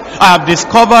life. I have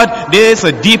discovered there's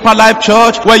a deeper life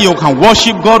church where you can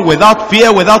worship God without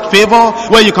fear, without favor,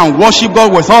 where you can worship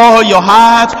God with all your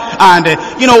heart. And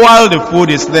you know, while the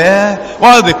food is there,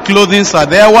 while the clothing are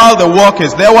there, while the work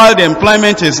is there, while the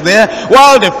employment is there,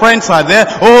 while the friends are there,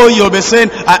 oh, you'll be saying,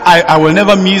 I will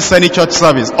never miss any church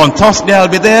service. On Thursday I'll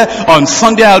be there, on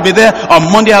Sunday I'll be there,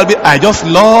 on Monday I'll be, I just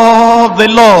love the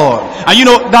Lord. And you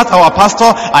know, that's our pastor.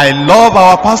 I love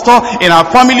our pastor. In our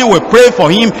family we pray for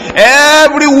him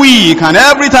every week. And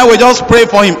every time we just pray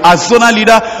for him as zonal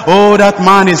leader. Oh, that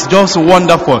man is just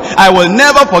wonderful. I will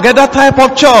never forget that type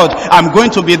of church. I'm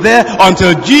going to be there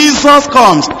until Jesus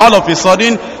comes. All of a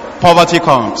sudden, poverty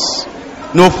comes.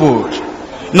 No food,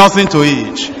 nothing to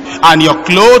eat, and your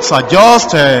clothes are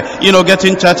just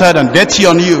getting tattered and dirty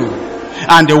on you,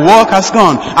 and the work has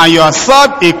gone, and you are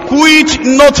served a quit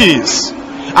notice,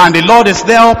 and the Lord is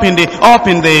there up in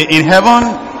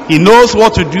heaven. He knows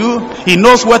what to do. He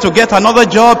knows where to get another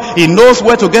job. He knows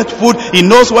where to get food. He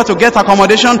knows where to get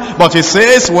accommodation. But he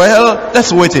says, well,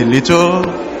 let's wait a little.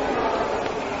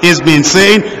 He's been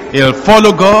saying he'll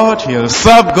follow God, he'll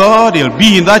serve God, he'll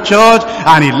be in that church,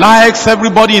 and he likes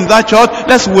everybody in that church.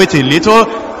 Let's wait a little.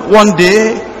 One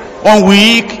day, 1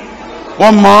 week,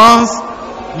 1 month.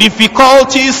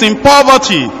 Difficulties in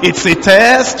poverty. It's a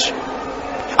test.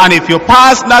 And if you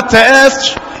pass that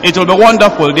test, it will be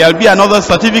wonderful. There will be another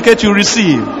certificate you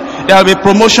receive. There will be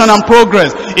promotion and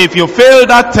progress. If you fail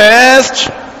that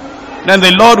test, then the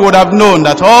Lord would have known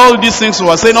that all these things you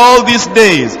were saying all these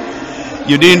days,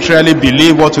 you didn't really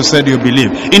believe what you said you believe.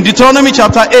 In Deuteronomy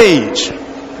chapter 8,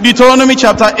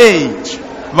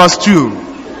 verse 2,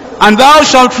 and thou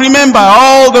shalt remember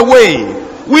all the way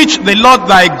which the Lord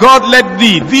thy God led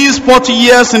thee these 40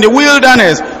 years in the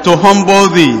wilderness, to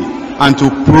humble thee and to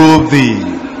prove thee,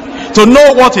 to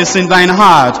know what is in thine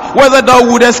heart, whether thou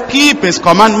wouldest keep his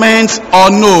commandments or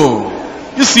no.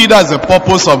 You see, that's the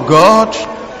purpose of God.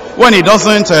 When he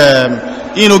doesn't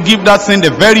give that thing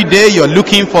the very day you're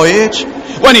looking for it,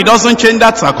 when he doesn't change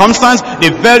that circumstance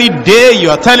the very day you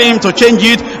are telling him to change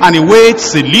it, and he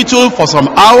waits a little for some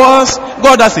hours,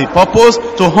 God has a purpose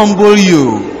to humble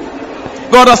you.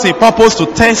 God has a purpose to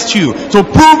test you, to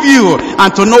prove you,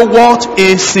 and to know what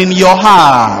is in your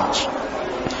heart,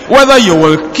 whether you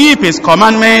will keep his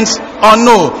commandments or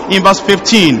no. In verse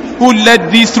 15, who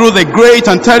led thee through the great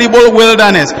and terrible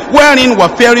wilderness, wherein were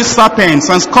fiery serpents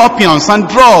and scorpions and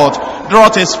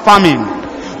drought is famine,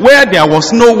 where there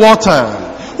was no water,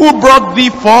 who brought thee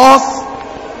forth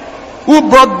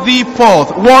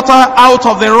water out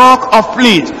of the rock of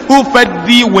flint, who fed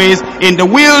thee with in the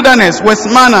wilderness with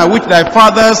manna which thy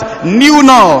fathers knew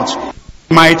not,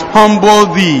 might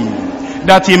humble thee,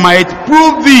 that he might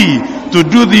prove thee, to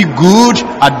do thee good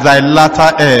at thy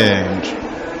latter end.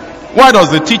 Why does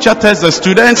the teacher test the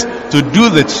students? To do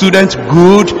the students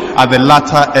good at the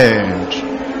latter end.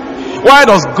 Why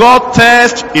does God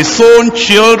test his own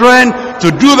children?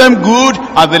 To do them good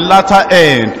at the latter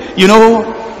end. You know,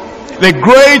 the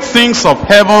great things of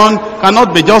heaven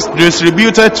cannot be just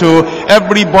distributed to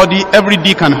everybody, every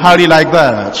dick and Harry like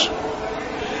that.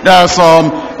 There are some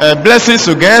blessings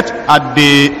to get at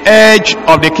the edge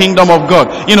of the kingdom of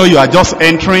God. You know, you are just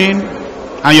entering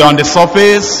and you're on the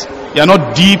surface. You're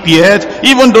not deep yet,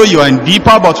 even though you are in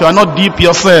deeper, but you are not deep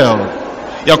yourself.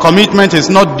 Your commitment is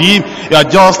not deep. You are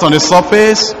just on the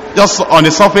surface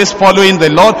following the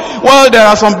Lord. Well, there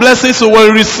are some blessings you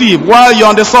will receive while you're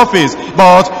on the surface.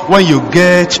 But when you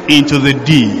get into the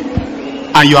deep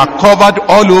and you are covered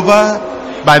all over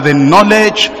by the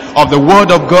knowledge of the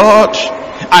Word of God,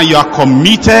 and you are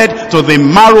committed to the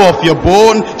marrow of your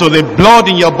bone, to the blood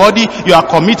in your body, you are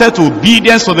committed to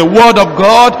obedience to the word of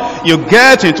God, you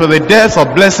get into the depths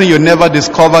of blessing you never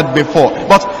discovered before.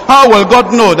 But how will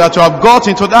God know that you have got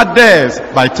into that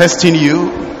depth? By testing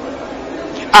you.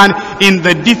 And in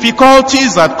the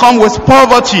difficulties that come with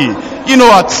poverty, you know,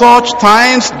 at such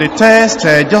times the test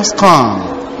just comes.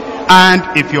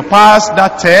 And if you pass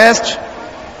that test,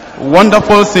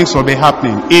 wonderful things will be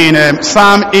happening. In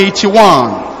Psalm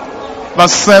 81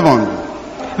 verse 7,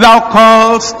 thou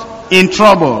callest in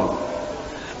trouble,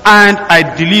 and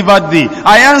I delivered thee.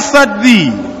 I answered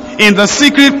thee in the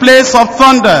secret place of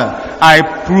thunder. I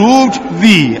proved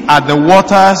thee at the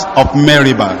waters of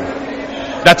Meribah.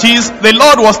 That is, the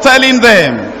Lord was telling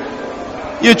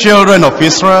them, you children of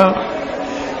Israel,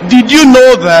 did you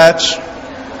know that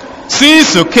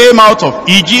since you came out of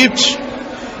Egypt,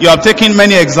 you have taken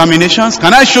many examinations?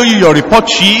 Can I show you your report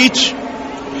sheet?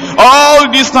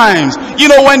 All these times, you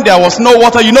know, when there was no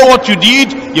water, you know what you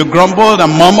did? You grumbled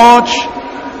and murmured.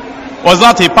 Was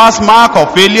that a pass mark or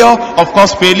failure? Of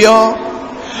course, failure.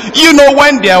 You know,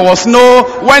 when there was no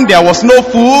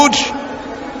food,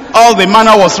 all the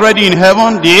manna was ready in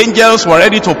heaven. The angels were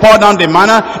ready to pour down the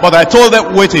manna. But I told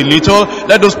them, wait a little.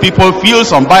 Let those people feel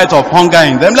some bite of hunger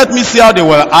in them. Let me see how they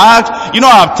will act. You know,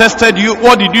 I have tested you.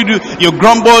 What did you do? You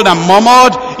grumbled and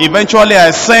murmured. Eventually,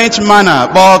 I sent manna.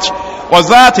 But was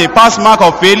that a pass mark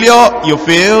of failure? You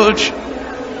failed.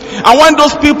 And when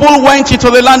those people went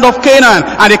into the land of Canaan,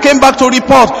 and they came back to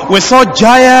report, we saw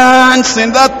giants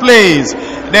in that place.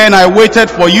 Then I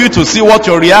waited for you to see what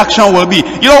your reaction will be.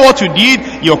 You know what you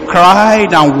did? You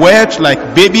cried and wept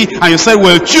like baby, and you said,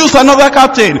 we'll choose another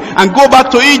captain and go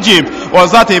back to Egypt.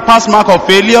 Was that a pass mark of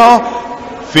failure?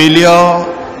 Failure.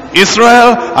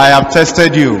 Israel, I have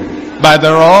tested you. By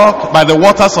the rock, by the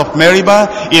waters of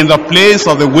Meribah, in the place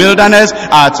of the wilderness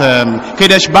at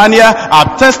Kadesh Barnea,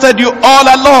 I've tested you all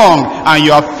along, and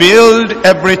you have failed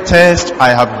every test I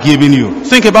have given you.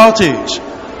 Think about it.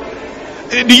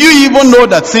 Do you even know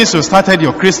that since you started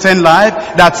your Christian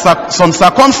life, that some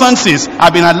circumstances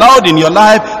have been allowed in your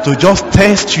life to just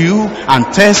test you and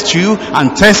test you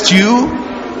and test you?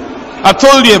 I've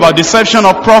told you about deception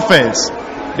of prophets.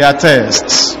 They are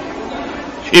tests.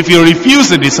 If you refuse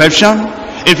the deception,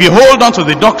 if you hold on to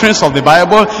the doctrines of the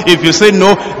Bible, if you say,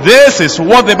 no, this is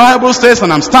what the Bible says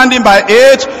and I'm standing by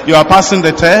it, you are passing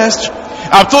the test.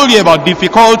 I've told you about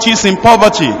difficulties in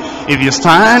poverty. If you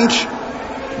stand,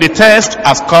 the test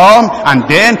has come, and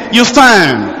then you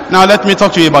stand. Now let me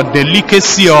talk to you about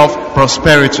delicacy of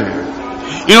prosperity.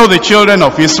 You know, the children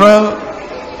of Israel,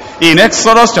 in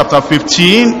Exodus chapter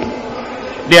 15,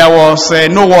 there was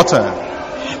no water.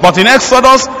 But in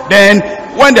Exodus, then,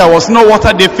 when there was no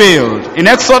water, they failed. In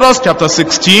Exodus chapter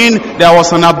 16, there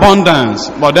was an abundance.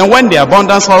 But then when the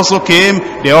abundance also came,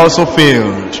 they also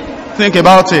failed. Think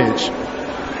about it.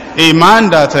 A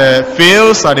man that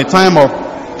fails at the time of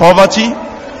poverty,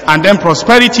 and then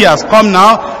prosperity has come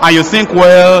now, and you think,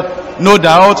 well, no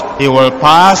doubt he will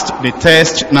pass the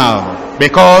test now,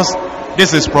 because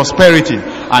this is prosperity,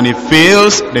 and he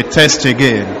fails the test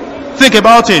again. Think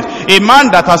about it. A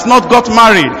man that has not got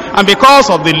married, and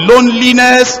because of the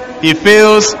loneliness, he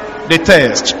fails the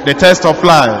test of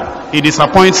life. He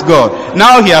disappoints God.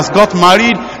 Now he has got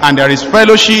married, and there is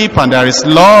fellowship, and there is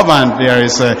love, and there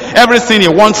is everything he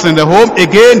wants in the home.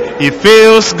 Again, he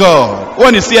fails God.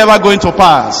 When is he ever going to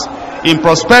pass? In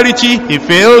prosperity, he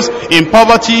fails. In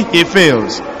poverty, he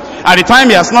fails. At the time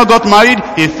he has not got married,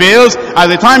 he fails. At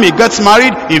the time he gets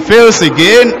married, he fails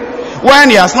again.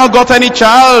 When he has not got any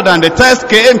child and the test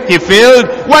came, he failed.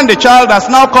 When the child has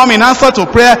now come in answer to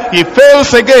prayer, he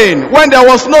fails again. When there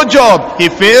was no job, he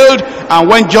failed. And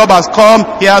when job has come,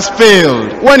 he has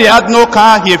failed. When he had no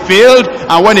car, he failed.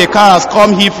 And when a car has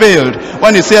come, he failed.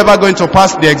 When is he ever going to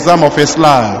pass the exam of his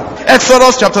life?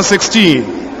 Exodus chapter 16,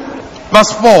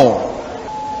 verse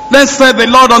 4. Then said the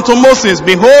Lord unto Moses,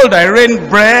 behold, I rain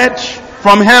bread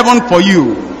from heaven for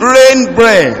you. Rain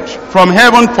bread from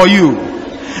heaven for you.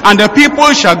 And the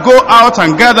people shall go out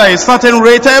and gather a certain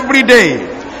rate every day,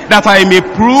 that I may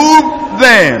prove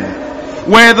them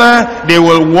whether they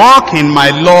will walk in my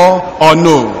law or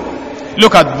no.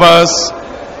 Look at verse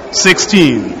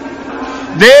 16.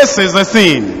 This is the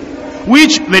thing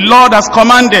which the Lord has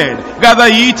commanded. Gather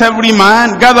ye it every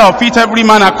man, gather of it every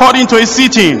man according to his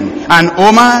sitting, and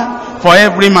omer for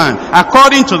every man,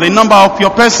 according to the number of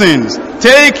your persons.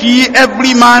 Take ye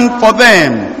every man for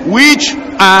them which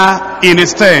are in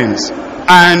his tents.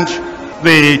 And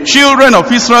the children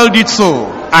of Israel did so,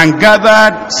 and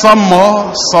gathered some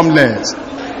more, some less.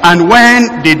 And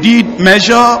when they did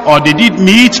measure, or they did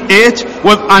meet it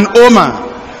with an omer,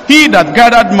 He that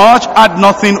gathered much had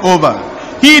nothing over.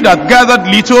 He that gathered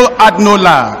little had no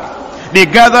lack. They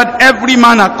gathered every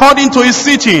man according to his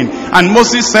sitting. And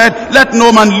Moses said, let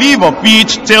no man leave of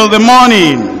it till the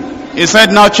morning. He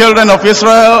said, now children of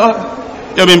Israel,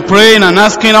 you've been praying and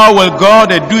asking, how will God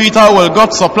do it? How will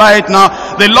God supply it? Now,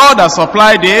 the Lord has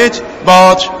supplied it,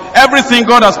 but everything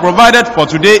God has provided for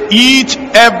today, eat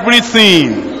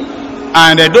everything.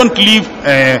 And don't leave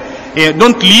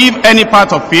any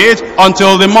part of it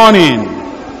until the morning.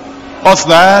 What's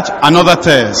that? Another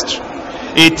test.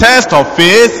 A test of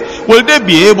faith. Will they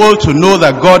be able to know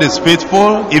that God is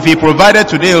faithful? If he provided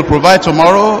today, he'll provide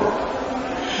tomorrow.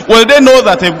 Will they know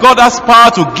that if God has power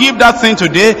to give that thing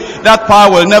today, that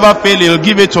power will never fail, he'll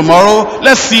give it tomorrow?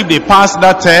 Let's see if they pass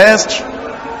that test.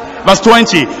 Verse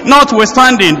 20.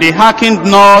 Notwithstanding, they hearkened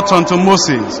not unto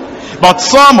Moses, but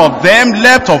some of them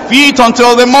leapt of it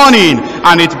until the morning,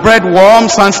 and it bred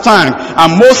worms and stank,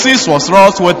 and Moses was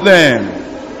wroth with them.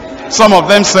 Some of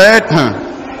them said,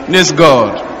 this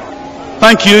God,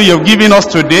 thank you, you've given us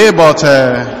today, but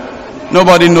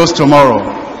nobody knows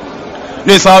tomorrow.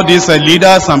 This is how these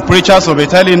leaders and preachers will be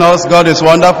telling us, God is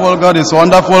wonderful, God is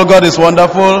wonderful, God is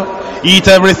wonderful. Eat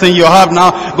everything you have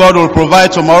now, God will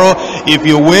provide tomorrow. If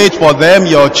you wait for them,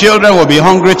 your children will be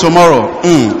hungry tomorrow.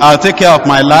 I'll take care of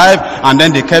my life. And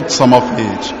then they kept some of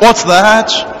it. What's that?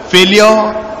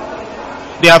 Failure.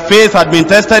 Their faith had been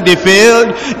tested, they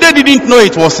failed. They didn't know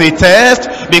it was a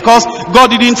test, because God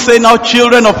didn't say, now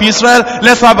children of Israel,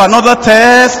 let's have another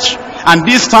test. And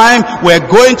this time we're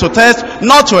going to test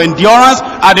not your endurance.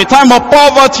 At the time of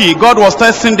poverty, God was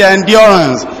testing their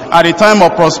endurance. At the time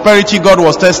of prosperity, God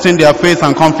was testing their faith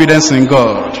and confidence in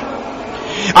God.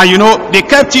 And you know, they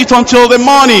kept it until the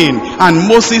morning. And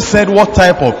Moses said, what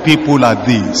type of people are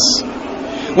these?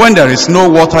 When there is no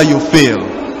water, you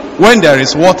fail. When there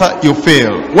is water, you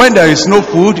fail. When there is no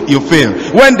food, you fail.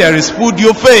 When there is food,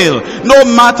 you fail. No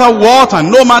matter what, and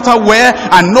no matter where,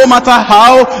 and no matter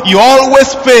how, you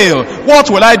always fail. What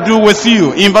will I do with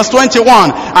you? In verse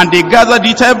 21, and they gathered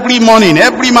it every morning,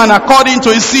 every man according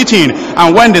to his sitting.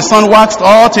 And when the sun waxed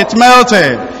hot, it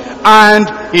melted. And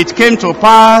it came to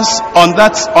pass on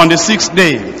the 6th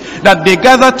day, that they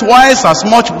gathered twice as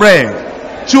much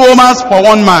bread, 2 omers for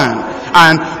one man.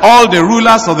 And all the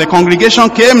rulers of the congregation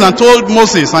came and told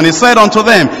Moses, and he said unto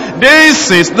them,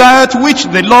 this is that which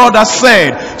the Lord has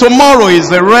said, tomorrow is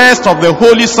the rest of the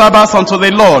holy Sabbath unto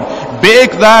the Lord.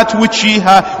 Bake that which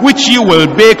ye will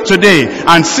bake today,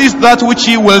 and seize that which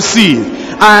ye will seize,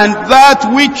 and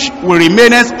that which will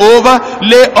remaineth over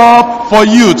lay up for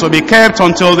you to be kept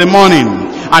until the morning.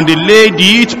 And they laid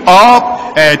it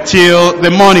up till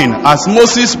the morning, as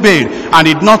Moses bade, and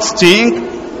did not stink,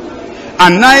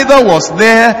 and neither was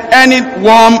there any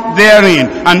worm therein.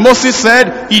 And Moses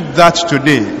said, eat that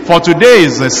today, for today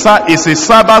is a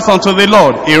Sabbath unto the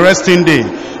Lord, a resting day.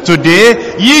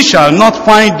 Today ye shall not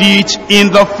find it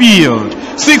in the field.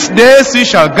 6 days ye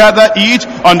shall gather it.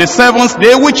 On the 7th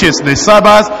day, which is the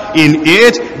Sabbath, in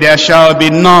it there shall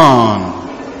be none.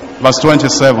 Verse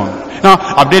 27. Now,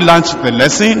 have they learned the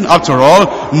lesson? After all,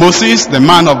 Moses, the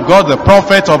man of God, the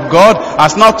prophet of God,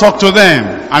 has now talked to them.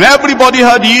 And everybody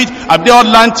heard it. Have they all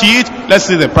learned it? Let's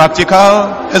see the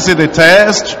practical. Let's see the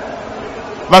test.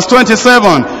 Verse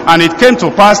 27. And it came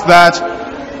to pass that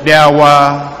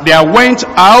there went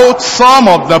out some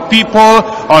of the people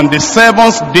on the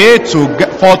 7th day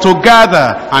for to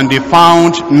gather, and they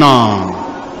found none.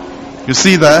 You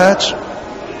see that?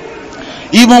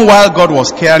 Even while God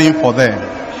was caring for them,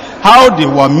 how they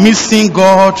were missing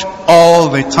God all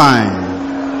the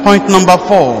time. Point number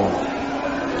 4.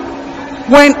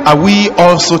 When are we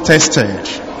also tested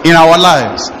in our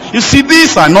lives? You see,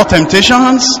 these are not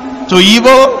temptations to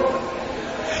evil.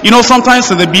 You know, sometimes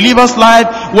in the believer's life,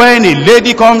 when a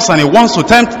lady comes and he wants to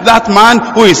tempt that man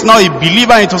who is now a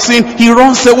believer into sin, he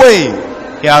runs away.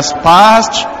 He has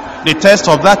passed the test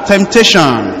of that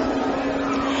temptation.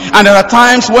 And there are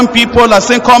times when people are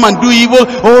saying, come and do evil.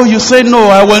 Oh, you say, no,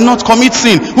 I will not commit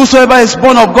sin. Whosoever is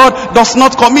born of God does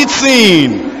not commit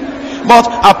sin. But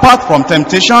apart from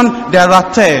temptation, there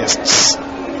are tests.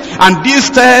 And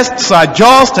these tests are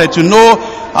just to know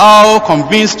how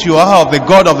convinced you are of the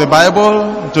God of the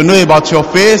Bible, to know about your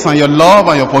faith and your love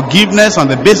and your forgiveness and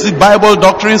the basic Bible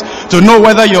doctrines, to know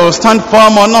whether you'll stand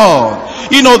firm or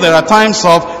not. You know, there are times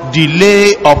of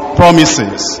delay of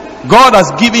promises. God has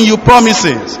given you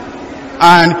promises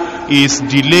and is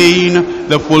delaying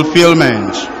the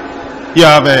fulfillment. You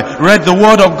have read the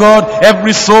word of God,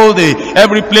 every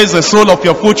place the sole of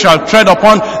your foot shall tread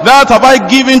upon, that have I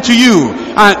given to you.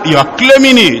 And you are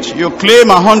claiming it. You claim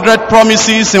 100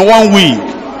 promises in 1 week,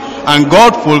 and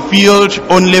God fulfilled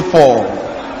only 4.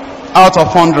 out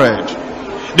of 100.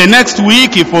 The next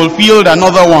week he fulfilled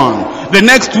another one. The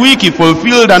next week he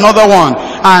fulfilled another one.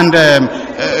 And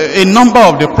a number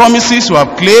of the promises you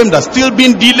have claimed are still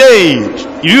being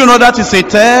delayed. You know that is a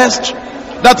test.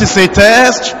 That is a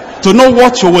test to know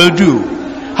what you will do,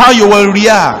 how you will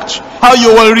react, how you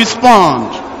will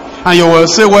respond. And you will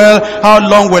say, well, how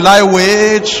long will I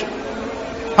wait?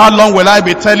 How long will I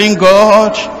be telling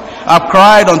God? I've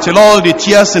cried until all the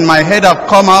tears in my head have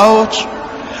come out.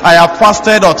 I have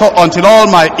fasted until all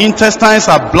my intestines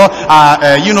are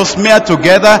smeared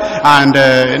together and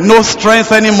no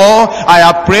strength anymore. I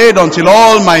have prayed until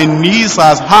all my knees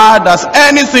are as hard as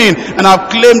anything, and I've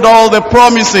claimed all the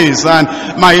promises, and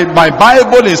my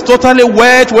Bible is totally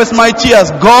wet with my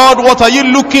tears. God, what are you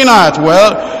looking at?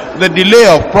 Well, the delay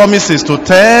of promises to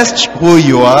test who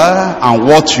you are and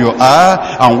what you are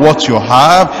and what you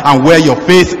have and where your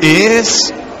faith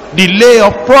is. Delay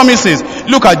of promises.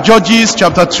 Look at Judges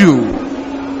chapter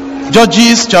 2.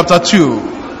 Judges chapter 2.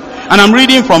 And I'm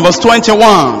reading from verse 21.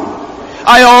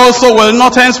 I also will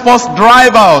not henceforth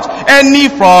drive out any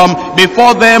from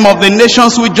before them of the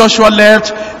nations which Joshua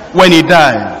left when he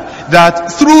died,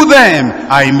 that through them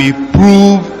I may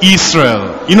prove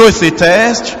Israel. You know, it's a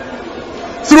test.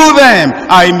 Through them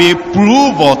I may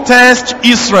prove or test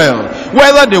Israel,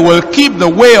 whether they will keep the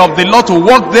way of the Lord to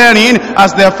walk therein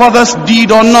as their fathers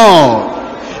did or not.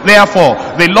 Therefore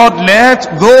the Lord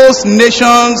left those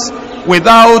nations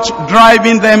without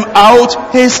driving them out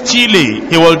hastily.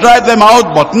 He will drive them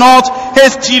out, but not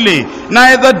hastily.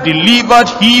 Neither delivered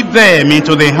he them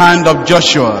into the hand of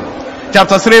Joshua.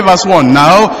 Chapter 3 verse 1.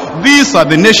 Now these are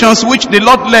the nations which the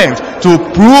Lord left to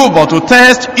prove or to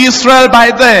test Israel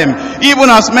by them, even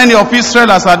as many of Israel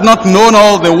as had not known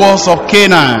all the wars of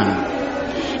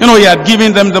Canaan. You know, he had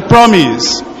given them the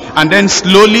promise, and then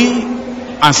slowly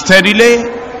and steadily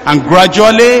and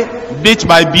gradually, bit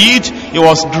by bit, he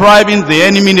was driving the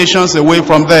enemy nations away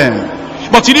from them.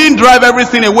 But he didn't drive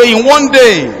everything away in one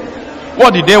day.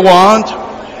 What did they want?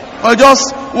 Well,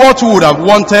 just what you would have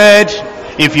wanted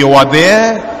if you were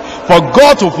there, for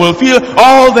God to fulfill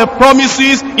all the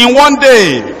promises in one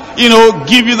day. You know,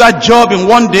 give you that job in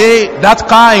one day, that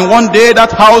car in one day,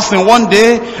 that house in one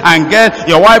day, and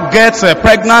your wife gets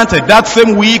pregnant that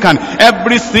same week, and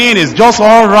everything is just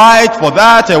all right for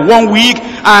that 1 week,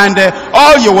 and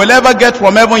all you will ever get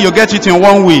from heaven, you get it in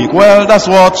 1 week. Well, that's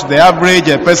what the average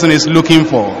person is looking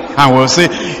for. And we'll say,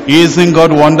 isn't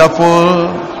God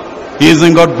wonderful?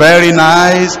 Isn't God very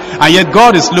nice? And yet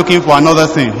God is looking for another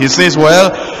thing. He says,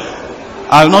 well,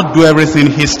 I'll not do everything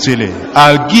hastily.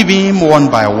 I'll give him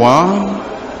one by one,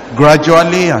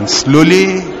 gradually and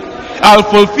slowly. I'll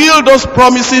fulfill those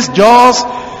promises just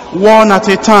one at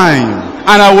a time.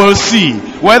 And I will see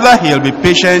whether he'll be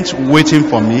patient waiting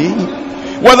for me,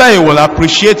 whether he will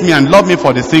appreciate me and love me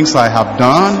for the things I have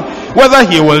done, whether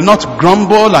he will not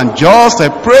grumble and just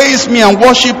praise me and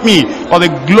worship me for the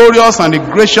glorious and the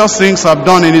gracious things I've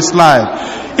done in his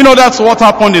life. You know, that's what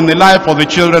happened in the life of the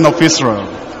children of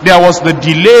Israel. There was the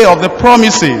delay of the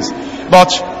promises,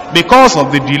 but because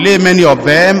of the delay, many of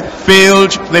them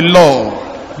failed the Lord.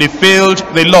 They failed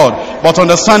the Lord. But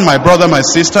understand, my brother, my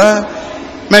sister,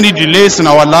 many delays in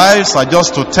our lives are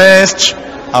just to test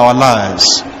our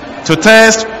lives, to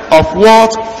test of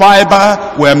what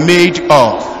fiber we're made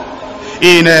of.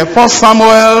 In 1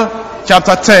 Samuel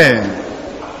chapter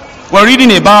 10, we're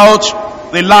reading about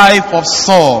the life of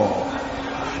Saul,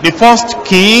 the first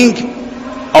king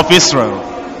of Israel.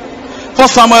 1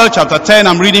 Samuel chapter 10,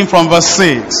 I'm reading from verse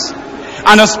 6.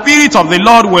 And the Spirit of the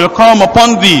Lord will come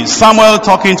upon thee, Samuel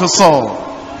talking to Saul,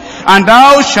 and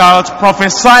thou shalt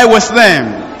prophesy with them,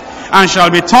 and shall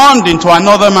be turned into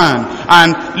another man.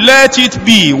 And let it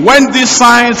be, when these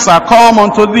signs are come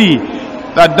unto thee,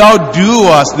 that thou do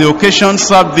as the occasion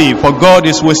serve thee, for God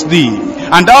is with thee.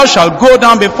 And thou shalt go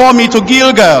down before me to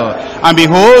Gilgal, and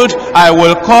behold, I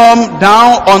will come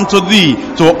down unto thee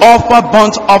to offer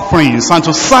burnt offerings, and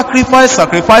to sacrifice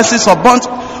sacrifices of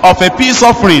a peace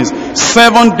offerings.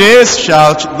 7 days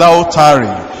shalt thou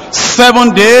tarry.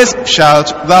 7 days shalt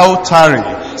thou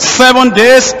tarry. 7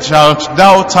 days shalt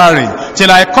thou tarry,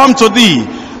 till I come to thee,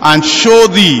 and show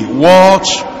thee what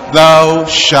thou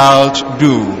shalt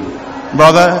do.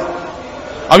 Brother,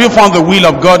 have you found the will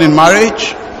of God in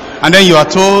marriage? And then you are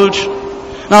told,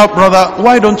 now brother,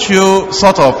 why don't you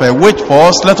sort of wait for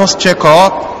us, let us check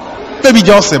up. Maybe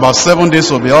just about 7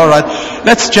 days will be alright.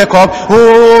 Let's check up.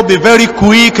 Oh, be very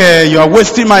quick, you are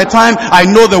wasting my time. I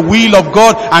know the will of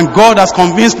God, and God has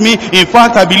convinced me. In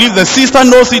fact, I believe the sister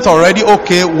knows it already.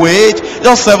 Okay, wait,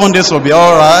 just 7 days will be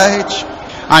alright.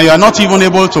 and you are not even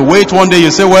able to wait. One day you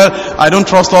say, well, I don't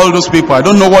trust all those people. I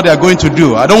don't know what they are going to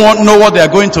do. I don't know what they are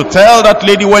going to tell that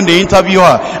lady when they interview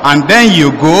her. And then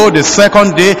you go the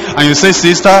second day and you say,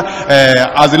 sister,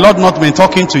 has the Lord not been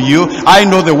talking to you? I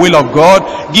know the will of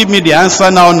God. Give me the answer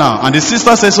now. And the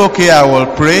sister says, okay, I will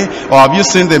pray. Or have you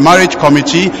seen the marriage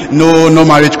committee? No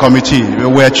marriage committee.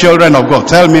 We're children of God.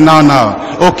 Tell me now.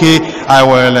 Okay, I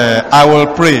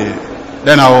will pray.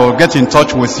 Then I will get in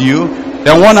touch with you.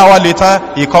 Then 1 hour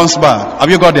later, he comes back. Have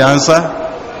you got the answer?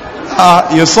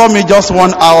 You saw me just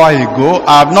 1 hour ago.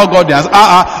 I have not got the answer.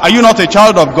 Are you not a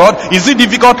child of God? Is it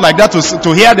difficult like that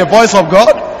to hear the voice of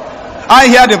God? I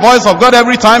hear the voice of God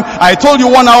every time. I told you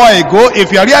 1 hour ago,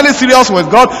 if you are really serious with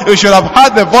God, you should have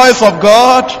heard the voice of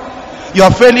God. You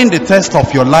are failing the test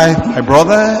of your life, my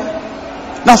brother.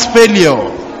 That's failure.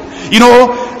 You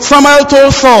know, Samuel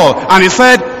told Saul, and he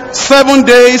said, 7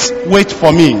 days wait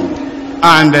for me.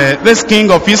 And this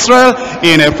king of Israel,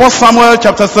 in 1 Samuel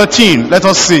chapter 13, let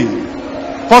us see.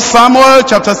 1 Samuel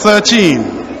chapter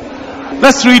 13.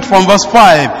 Let's read from verse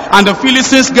 5. And the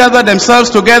Philistines gathered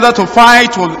themselves together to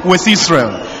fight with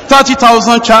Israel.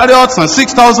 30,000 chariots and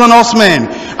 6,000 horsemen,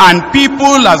 and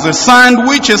people as the sand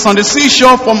which is on the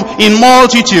seashore in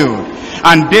multitude.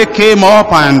 And they came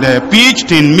up and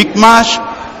pitched in Michmash,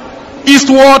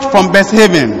 eastward from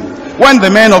Beth-Haven. When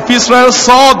the men of Israel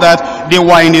saw that they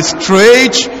were in a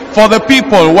strait, for the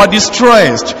people were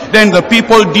distressed, then the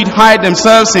people did hide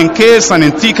themselves in caves and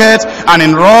in thickets and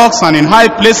in rocks and in high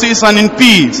places and in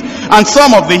pits. And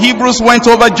some of the Hebrews went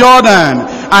over Jordan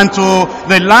and to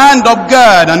the land of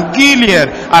Gad and Gilead.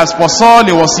 As for Saul,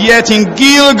 he was yet in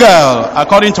Gilgal,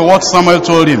 according to what Samuel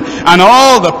told him. And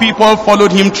all the people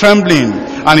followed him trembling.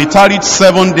 And he tarried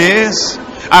 7 days,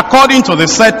 according to the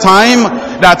set time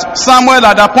that Samuel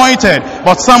had appointed.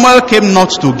 But Samuel came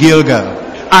not to Gilgal,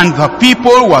 and the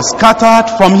people were scattered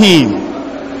from him.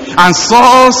 And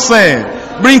Saul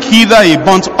said, bring hither a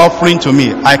burnt offering to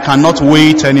me. I cannot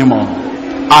wait anymore.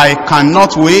 I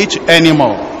cannot wait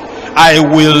anymore. I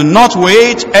will not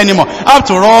wait anymore.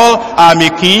 After all, I am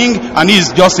a king, and he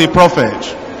is just a prophet.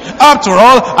 After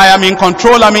all, I am in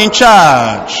control, I'm in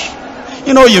charge.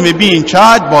 You know, you may be in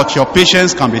charge, but your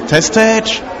patience can be tested.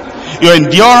 Your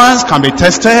endurance can be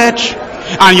tested.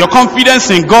 And your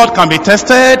confidence in God can be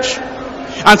tested.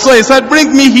 And so he said,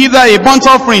 bring me hither a burnt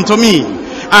offering to me,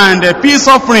 and peace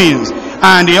offerings.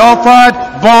 And he offered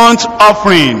burnt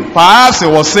offering. Perhaps he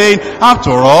was saying, after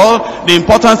all, the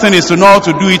important thing is to know how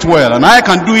to do it well. And I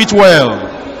can do it well.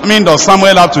 I mean, does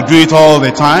Samuel have to do it all the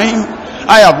time?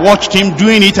 I have watched him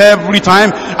doing it every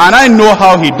time, and I know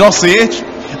how he does it.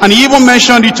 And he even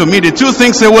mentioned it to me, the two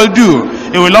things he will do.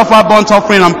 He will offer burnt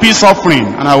offering and peace offering,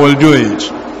 and I will do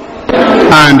it.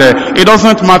 And it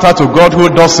doesn't matter to God who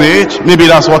does it. Maybe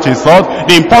that's what he thought.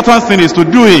 The important thing is to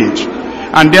do it.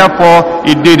 And therefore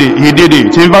he did it. He did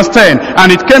it. In verse 10,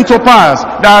 and it came to pass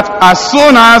that as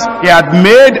soon as he had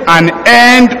made an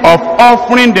end of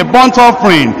offering the burnt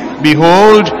offering,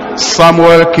 behold,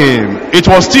 Samuel came.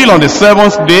 It was still on the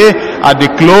 7th day, at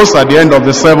the close, at the end of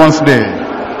the 7th day.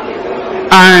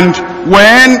 And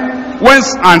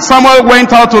and Samuel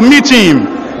went out to meet him,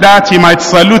 that he might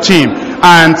salute him.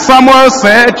 And Samuel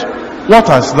said, what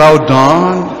hast thou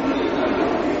done?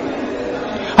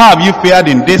 How have you fared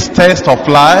in this test of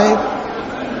life?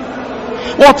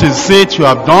 What is it you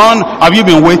have done? Have you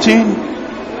been waiting?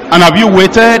 And have you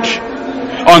waited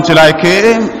until I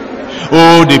came?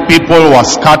 Oh, the people were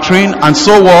scattering, and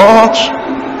so what?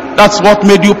 That's what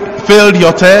made you fail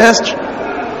your test?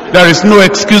 There is no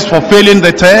excuse for failing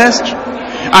the test.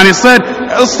 And he said,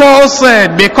 Saul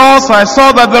said, because I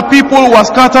saw that the people were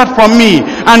scattered from me,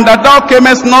 and that thou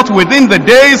camest not within the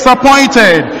days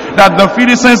appointed, that the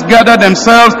Philistines gathered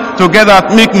themselves together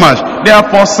at Michmash.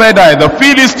 Therefore said I, the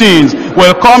Philistines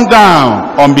will come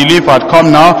down. Unbelief had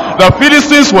come now. The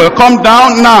Philistines will come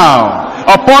down now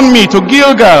upon me to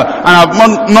Gilgal, and I have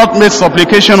not made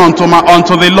supplication unto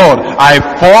the Lord. I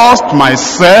forced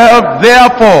myself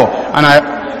therefore, and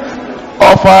I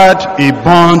offered a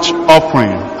burnt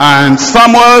offering. And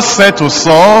Samuel said to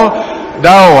Saul,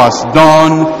 thou hast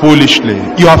done foolishly.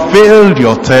 You have failed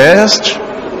your test.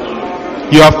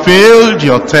 You have failed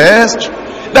your test.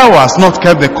 Thou hast not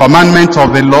kept the commandment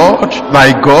of the Lord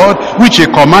thy God, which he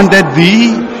commanded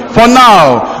thee. For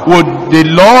now would the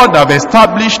Lord have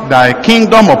established thy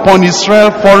kingdom upon Israel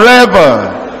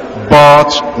forever.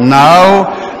 But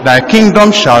now thy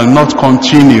kingdom shall not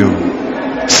continue.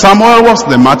 Samuel, what's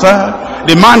the matter?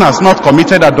 The man has not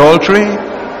committed adultery.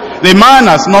 The man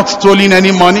has not stolen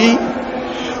any money.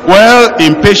 Well,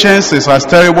 impatience is as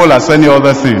terrible as any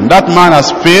other thing. That man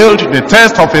has failed the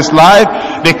test of his life.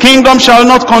 The kingdom shall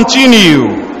not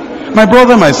continue. My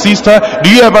brother, my sister, do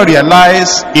you ever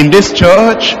realize in this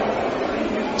church,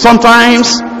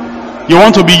 sometimes you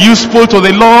want to be useful to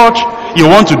the Lord, you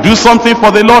want to do something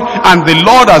for the Lord, and the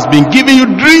Lord has been giving you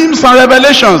dreams and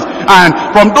revelations, and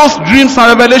from those dreams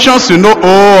and revelations you know,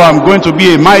 oh, I'm going to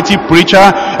be a mighty preacher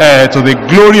to the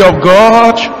glory of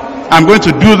God. I'm going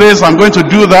to do this, I'm going to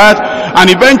do that.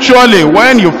 And eventually,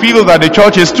 when you feel that the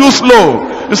church is too slow,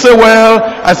 you say, well,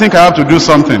 I think I have to do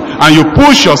something. And you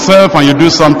push yourself and you do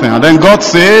something. And then God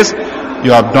says,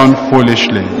 you have done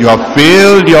foolishly. You have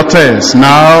failed your test.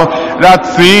 Now, that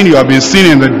thing you have been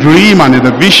seeing in the dream and in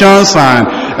the visions,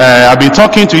 and I've been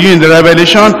talking to you in the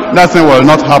revelation, that thing will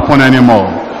not happen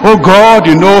anymore. Oh God,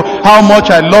 you know how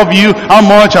much I love you, how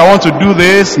much I want to do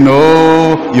this.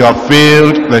 No, you have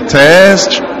failed the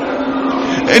test.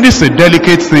 It is a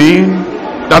delicate thing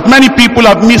that many people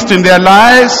have missed in their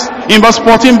lives. In verse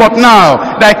 14, but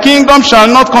now thy kingdom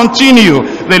shall not continue.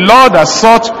 The Lord has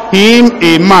sought him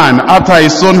a man after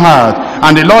his own heart,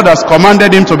 and the Lord has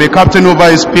commanded him to be captain over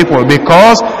his people,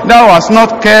 because thou hast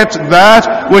not kept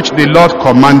that which the Lord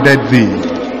commanded thee.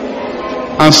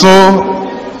 And so,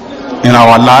 in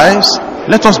our lives,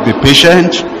 let us be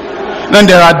patient. Then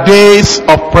there are days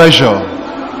of pressure.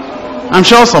 I'm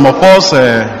sure some of us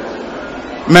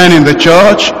men in the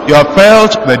church, you have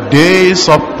felt the days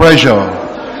of pressure.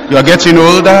 You are getting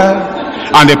older,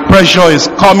 and the pressure is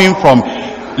coming from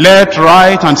left,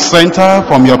 right, and center,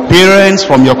 from your parents,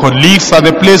 from your colleagues at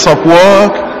the place of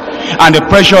work, and the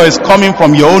pressure is coming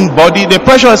from your own body. The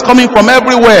pressure is coming from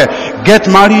everywhere. Get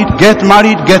married, get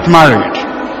married, get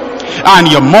married. And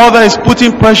your mother is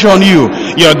putting pressure on you.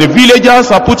 The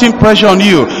villagers are putting pressure on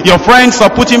you. Your friends are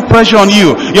putting pressure on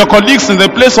you. Your colleagues in the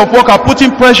place of work are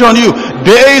putting pressure on you.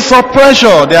 Days of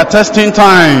pressure, they are testing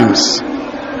times.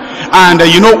 And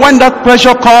you know, when that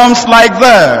pressure comes like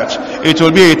that, it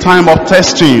will be a time of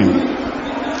testing.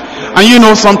 And you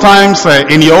know, sometimes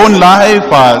in your own life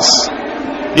as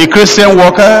a Christian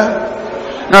worker,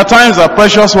 there are times that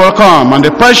pressures will come, and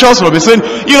the pressures will be saying,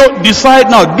 you know, decide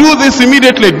now, do this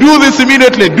immediately, do this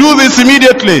immediately, do this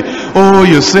immediately. Oh,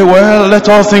 you say, well,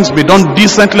 let all things be done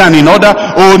decently and in order.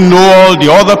 Oh no, all the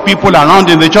other people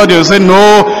around in the church, they will say,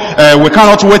 no, we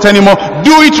cannot wait anymore.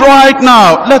 Do it right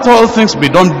now. Let all things be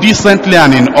done decently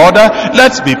and in order.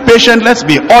 Let's be patient, let's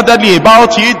be orderly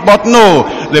about it. But no,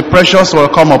 the pressures will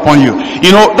come upon you.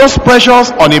 You know, those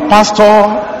pressures on a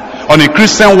pastor, on a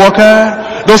Christian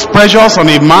worker, those pressures on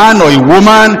a man or a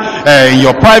woman in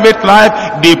your private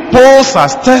life, they pose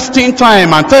as testing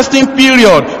time and testing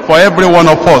period for every one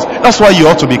of us. That's why you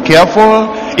ought to be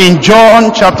careful. In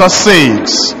John chapter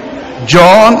 6,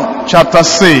 John chapter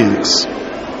 6,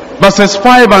 verses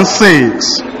 5 and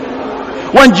 6,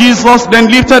 when Jesus then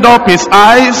lifted up his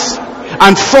eyes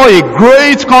and saw a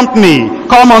great company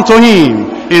come unto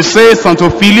him, he says unto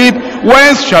Philip,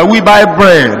 whence shall we buy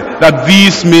bread that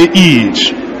these may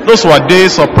eat? Those were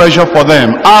days of pressure for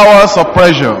them, hours of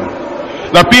pressure.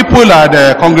 The people had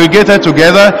congregated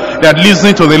together, they had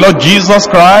listened to the Lord Jesus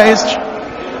Christ,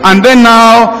 and then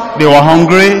now they were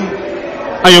hungry,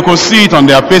 and you could see it on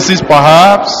their faces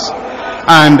perhaps.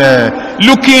 And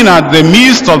looking at the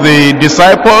midst of the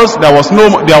disciples, there was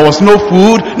no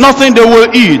food, nothing they will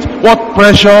eat. What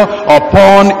pressure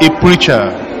upon a preacher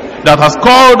that has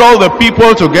called all the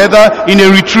people together in a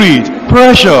retreat.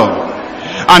 Pressure.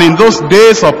 And in those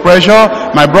days of pressure,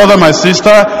 my brother, my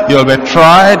sister, you'll be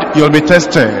tried, you'll be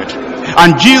tested.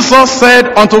 And Jesus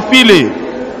said unto Philip,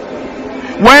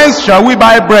 whence shall we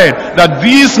buy bread that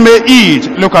these may eat?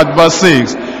 Look at verse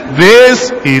 6. This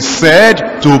he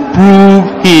said to prove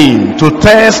him, to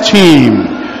test him.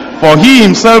 For he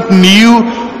himself knew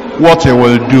what he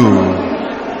will do.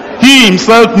 He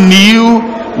himself knew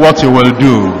what he will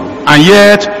do. And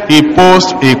yet he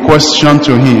posed a question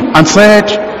to him and said,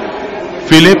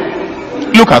 Philip,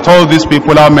 look at all these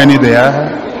people, how many they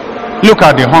are. Look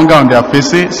at the hunger on their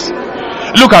faces.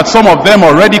 Look at some of them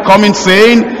already coming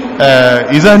saying,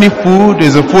 is there any food?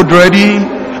 Is the food ready?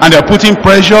 And they're putting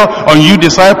pressure on you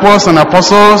disciples and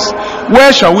apostles.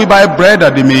 Where shall we buy bread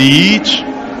that they may eat?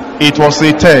 It was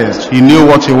a test. He knew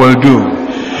what he will do.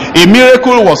 A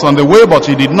miracle was on the way, but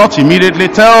he did not immediately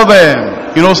tell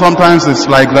them. You know, sometimes it's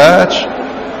like that.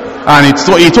 And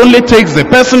it only takes the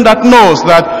person that knows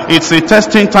that it's a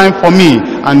testing time for me,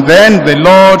 and then the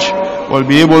Lord will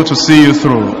be able to see you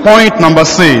through. Point number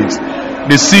 6,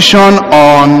 decision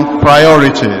on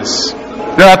priorities.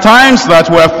 There are times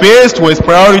that we are faced with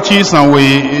priorities and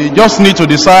we just need to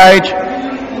decide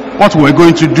what we're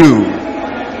going to do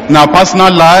in our personal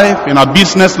life, in our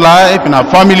business life, in our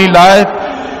family life,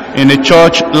 in the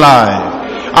church life.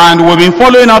 And we've been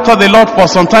following after the Lord for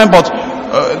some time, but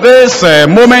this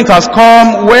moment has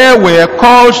come where we are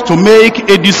called to make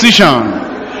a decision.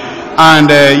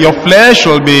 And your flesh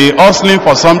will be hustling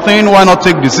for something. Why not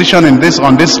take decision on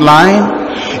this line?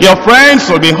 Your friends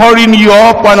will be hurrying you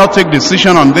up. Why not take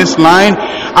decision on this line?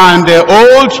 And the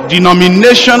old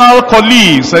denominational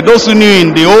colleagues, those who knew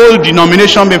in the old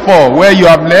denomination before, where you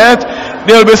have left,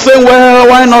 they'll be saying, well,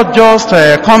 why not just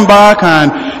come back and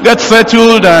get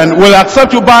settled and we'll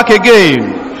accept you back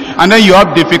again. And then you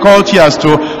have difficulty as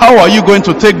to how are you going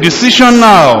to take decision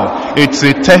now? It's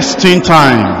a testing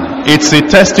time. It's a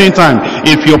testing time.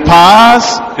 If you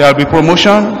pass, there will be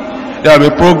promotion, there will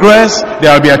be progress,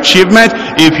 there will be achievement.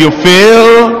 If you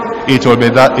fail, it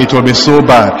will be so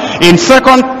bad. In 2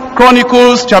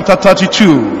 Chronicles chapter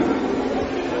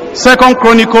 32, 2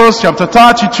 Chronicles chapter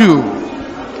 32,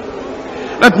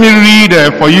 let me read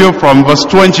for you from verse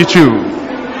 22.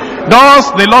 Thus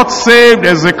the Lord saved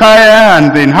Hezekiah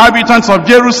and the inhabitants of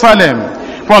Jerusalem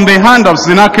from the hand of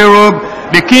Sennacherib,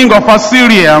 the king of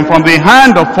Assyria, and from the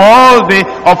hand of all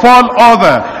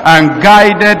other, and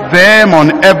guided them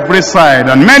on every side.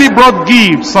 And many brought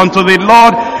gifts unto the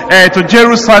Lord to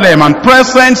Jerusalem, and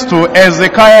presents to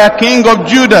Hezekiah king of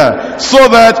Judah, so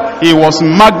that he was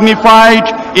magnified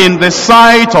in the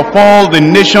sight of all the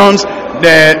nations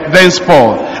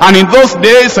thenceforth. And in those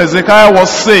days Hezekiah was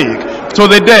sick to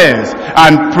the death,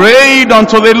 and prayed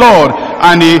unto the Lord,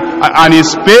 and he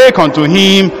spake unto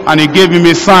him, and he gave him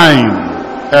a sign.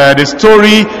 The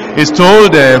story is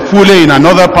told fully in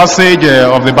another passage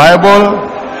of the Bible,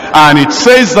 and it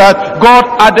says that God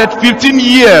added 15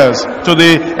 years to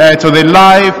the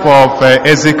life of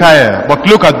Hezekiah. But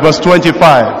look at verse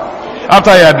 25.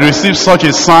 After he had received such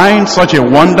a sign, such a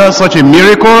wonder, such a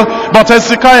miracle, but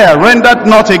Hezekiah rendered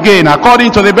not again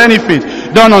according to the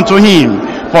benefit done unto him,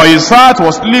 for his heart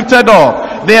was lifted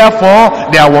up.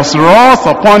 Therefore there was wrath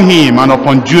upon him and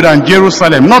upon Judah and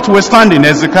Jerusalem. Notwithstanding,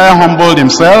 Hezekiah humbled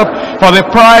himself for the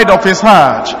pride of his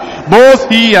heart, both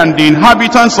he and the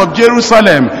inhabitants of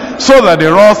Jerusalem, so that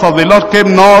the wrath of the Lord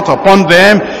came not upon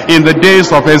them in the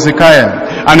days of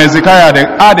Hezekiah. And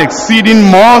Hezekiah had exceeding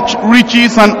much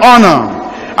riches and honor,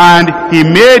 and he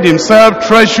made himself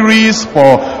treasuries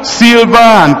for silver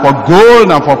and for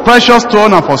gold and for precious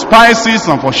stone and for spices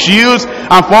and for shields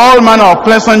and for all manner of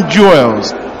pleasant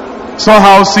jewels,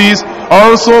 storehouses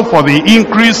also for the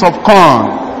increase of corn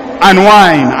and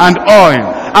wine and oil,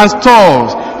 and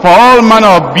stores for all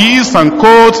manner of beasts and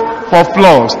coats for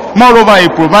flocks. Moreover, he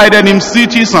provided him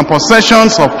cities and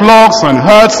possessions of flocks and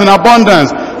herds in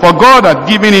abundance, for God had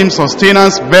given him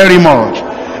sustenance very much.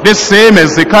 This same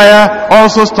Hezekiah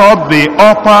also stopped the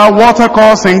upper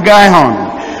watercourse in Gihon,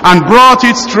 and brought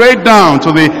it straight down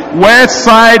to the west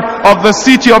side of the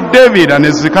city of David, and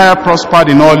Hezekiah prospered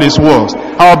in all his works.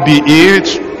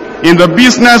 Howbeit, in the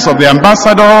business of the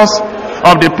ambassadors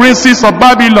of the princes of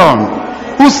Babylon,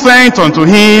 who sent unto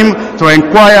him to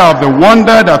inquire of the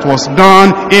wonder that was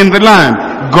done in the land,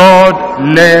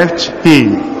 God left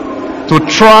him, to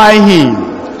try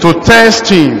him, to test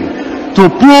him, to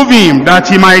prove him, that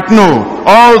he might know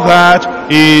all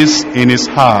that is in his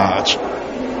heart.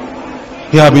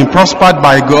 He had been prospered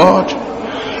by God.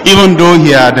 Even though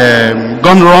he had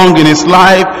gone wrong in his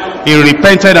life, he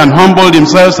repented and humbled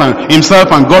himself,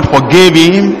 and God forgave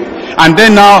him. And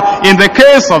then now, in the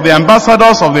case of the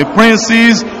ambassadors of the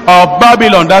princes of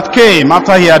Babylon that came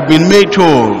after he had been made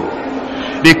whole,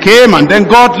 they came, and then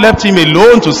God left him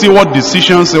alone to see what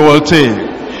decisions he will take,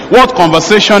 what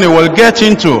conversation he will get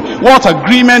into, what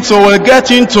agreements he will get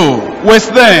into with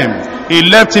them. He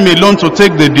left him alone to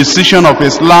take the decision of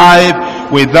his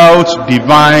life without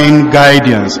divine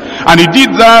guidance. And he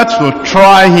did that to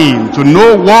try him, to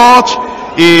know what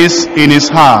is in his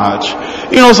heart.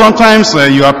 You know, sometimes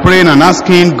you are praying and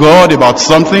asking God about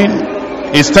something,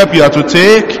 a step you have to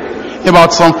take,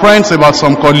 about some friends, about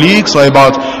some colleagues, or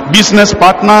about business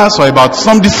partners, or about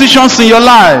some decisions in your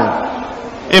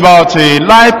life, about a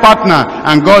life partner,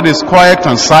 and God is quiet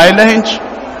and silent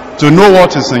to know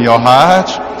what is in your heart,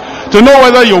 to know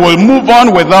whether you will move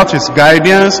on without his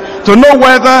guidance, to know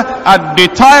whether at the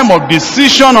time of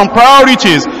decision on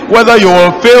priorities, whether you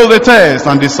will fail the test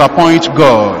and disappoint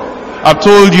God. I've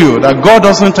told you that God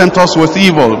doesn't tempt us with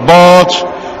evil, but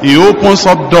he opens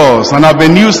up doors and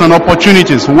avenues and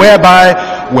opportunities whereby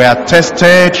we are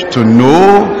tested to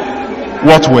know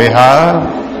what we have,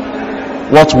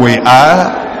 what we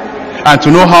are, and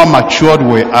to know how matured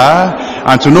we are,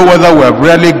 and to know whether we have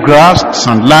really grasped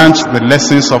and learned the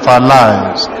lessons of our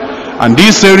lives. And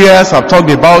these areas I've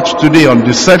talked about today on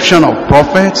deception of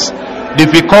prophets,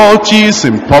 difficulties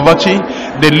in poverty,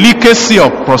 the legacy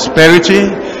of prosperity,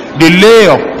 delay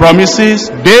of promises,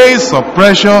 days of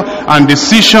pressure, and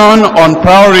decision on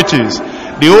priorities.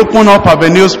 They open up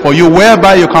avenues for you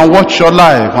whereby you can watch your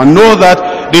life and know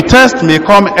that the test may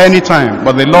come anytime.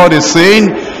 But the Lord is saying,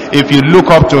 if you look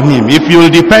up to him, if you will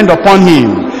depend upon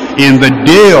him, in the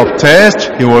day of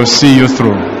test, he will see you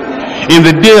through. In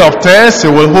the day of test, he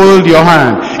will hold your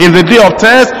hand. In the day of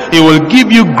test, he will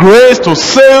give you grace to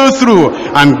sail through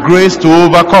and grace to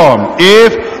overcome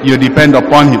if you depend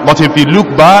upon him. But if you look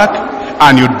back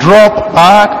and you drop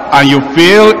back and you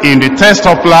fail in the test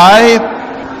of life,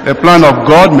 the plan of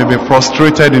God may be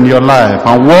frustrated in your life.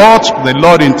 And what the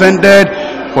Lord intended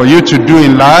for you to do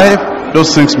in life,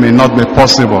 those things may not be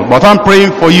possible. But I'm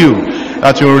praying for you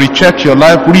that you will recheck your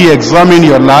life, re-examine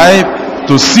your life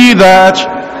to see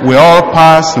that we all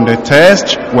pass in the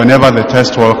test whenever the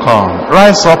test will come.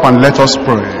 Rise up and let us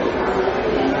pray.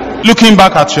 Looking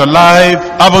back at your life,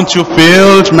 haven't you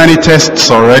failed many tests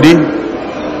already?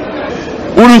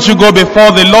 Wouldn't you go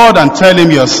before the Lord and tell him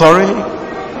you're sorry?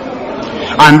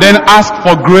 And then ask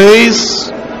for grace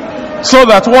so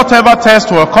that whatever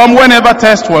test will come, whenever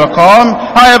test will come,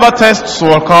 however tests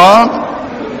will come,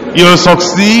 you'll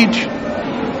succeed.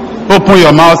 Open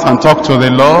your mouth and talk to the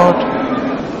Lord.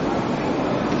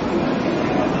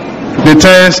 The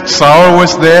tests are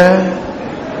always there.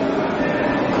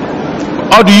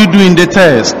 How do you do in the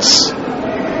tests?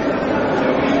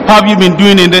 How have you been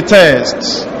doing in the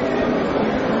tests?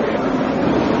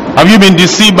 Have you been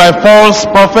deceived by false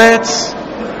prophets?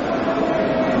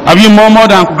 Have you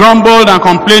murmured and grumbled and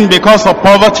complained because of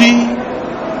poverty?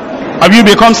 Have you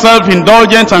become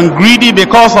self-indulgent and greedy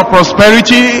because of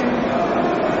prosperity?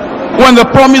 When the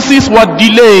promises were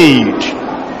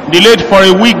delayed for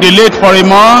a week, delayed for a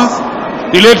month,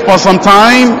 delayed for some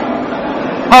time,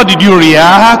 how did you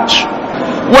react?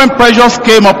 When pressures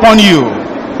came upon you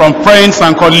from friends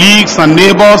and colleagues and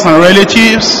neighbors and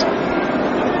relatives,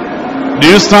 do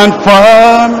you stand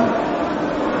firm?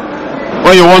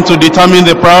 When you want to determine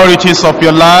the priorities of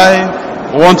your life,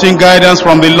 wanting guidance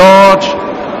from the Lord,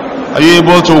 are you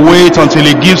able to wait until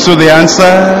he gives you the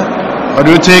answer? Or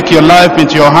do you take your life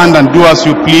into your hand and do as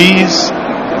you please?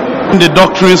 In the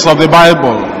doctrines of the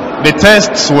Bible, the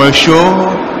tests will show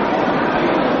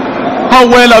how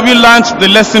well have you learned the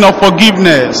lesson of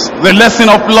forgiveness, the lesson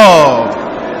of love,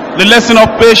 the lesson of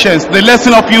patience, the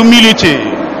lesson of humility.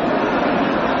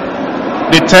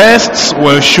 The tests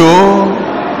will show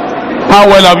how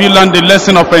well have you learned the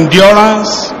lesson of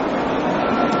endurance.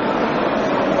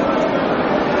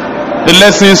 The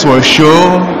lessons will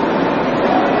show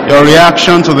your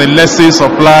reaction to the lessons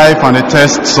of life and the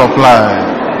tests of life.